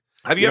 o'clock.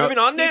 Have you You ever know- been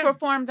on He there?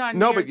 performed on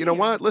No, New but Year's you know Eve.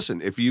 what?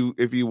 Listen, if you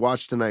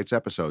watch tonight's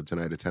episode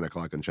tonight at 10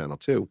 o'clock on Channel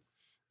 2,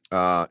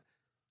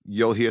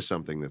 you'll hear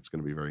something that's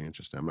going to be very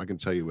interesting. I'm not going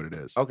to tell you what it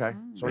is. Okay.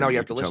 So Maybe now you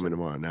have to can tell listen. me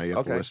tomorrow. Now you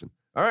have to Okay. listen.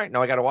 All right.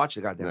 Now I got to watch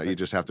the goddamn Now thing. you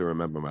just have to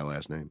remember my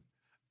last name.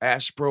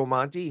 Aspro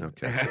Monty.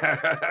 Okay.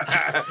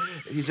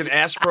 He's an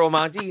Aspro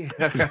Monty.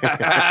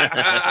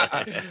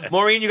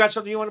 Maureen, you got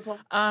something you want to plug?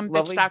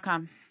 Lovely.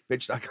 Bitch.com.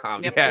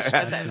 Bitch.com. Yep, yeah.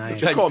 that's it. Nice.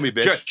 Just call me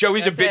bitch.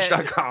 Joey's a That's it.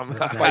 bitch.com.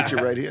 I'll fight you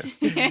right here.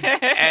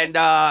 And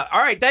all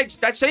right, thanks.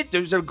 That's it. It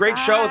was a great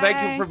show.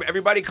 Thank you for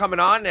everybody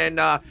coming on, and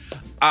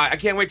I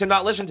can't wait to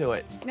not listen to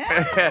it. All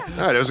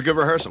right, it was a good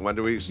rehearsal. When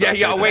do we start?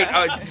 Yeah. taking Wait,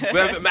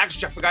 it? Max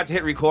forgot to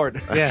hit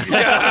record. Yeah.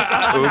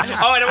 Oops.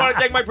 Oh, and I want to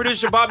thank my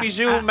producer Bobby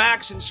Zoom,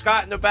 Max, and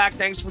Scott in the back.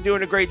 Thanks for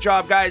doing a great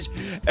job, guys.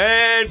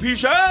 And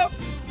peace out.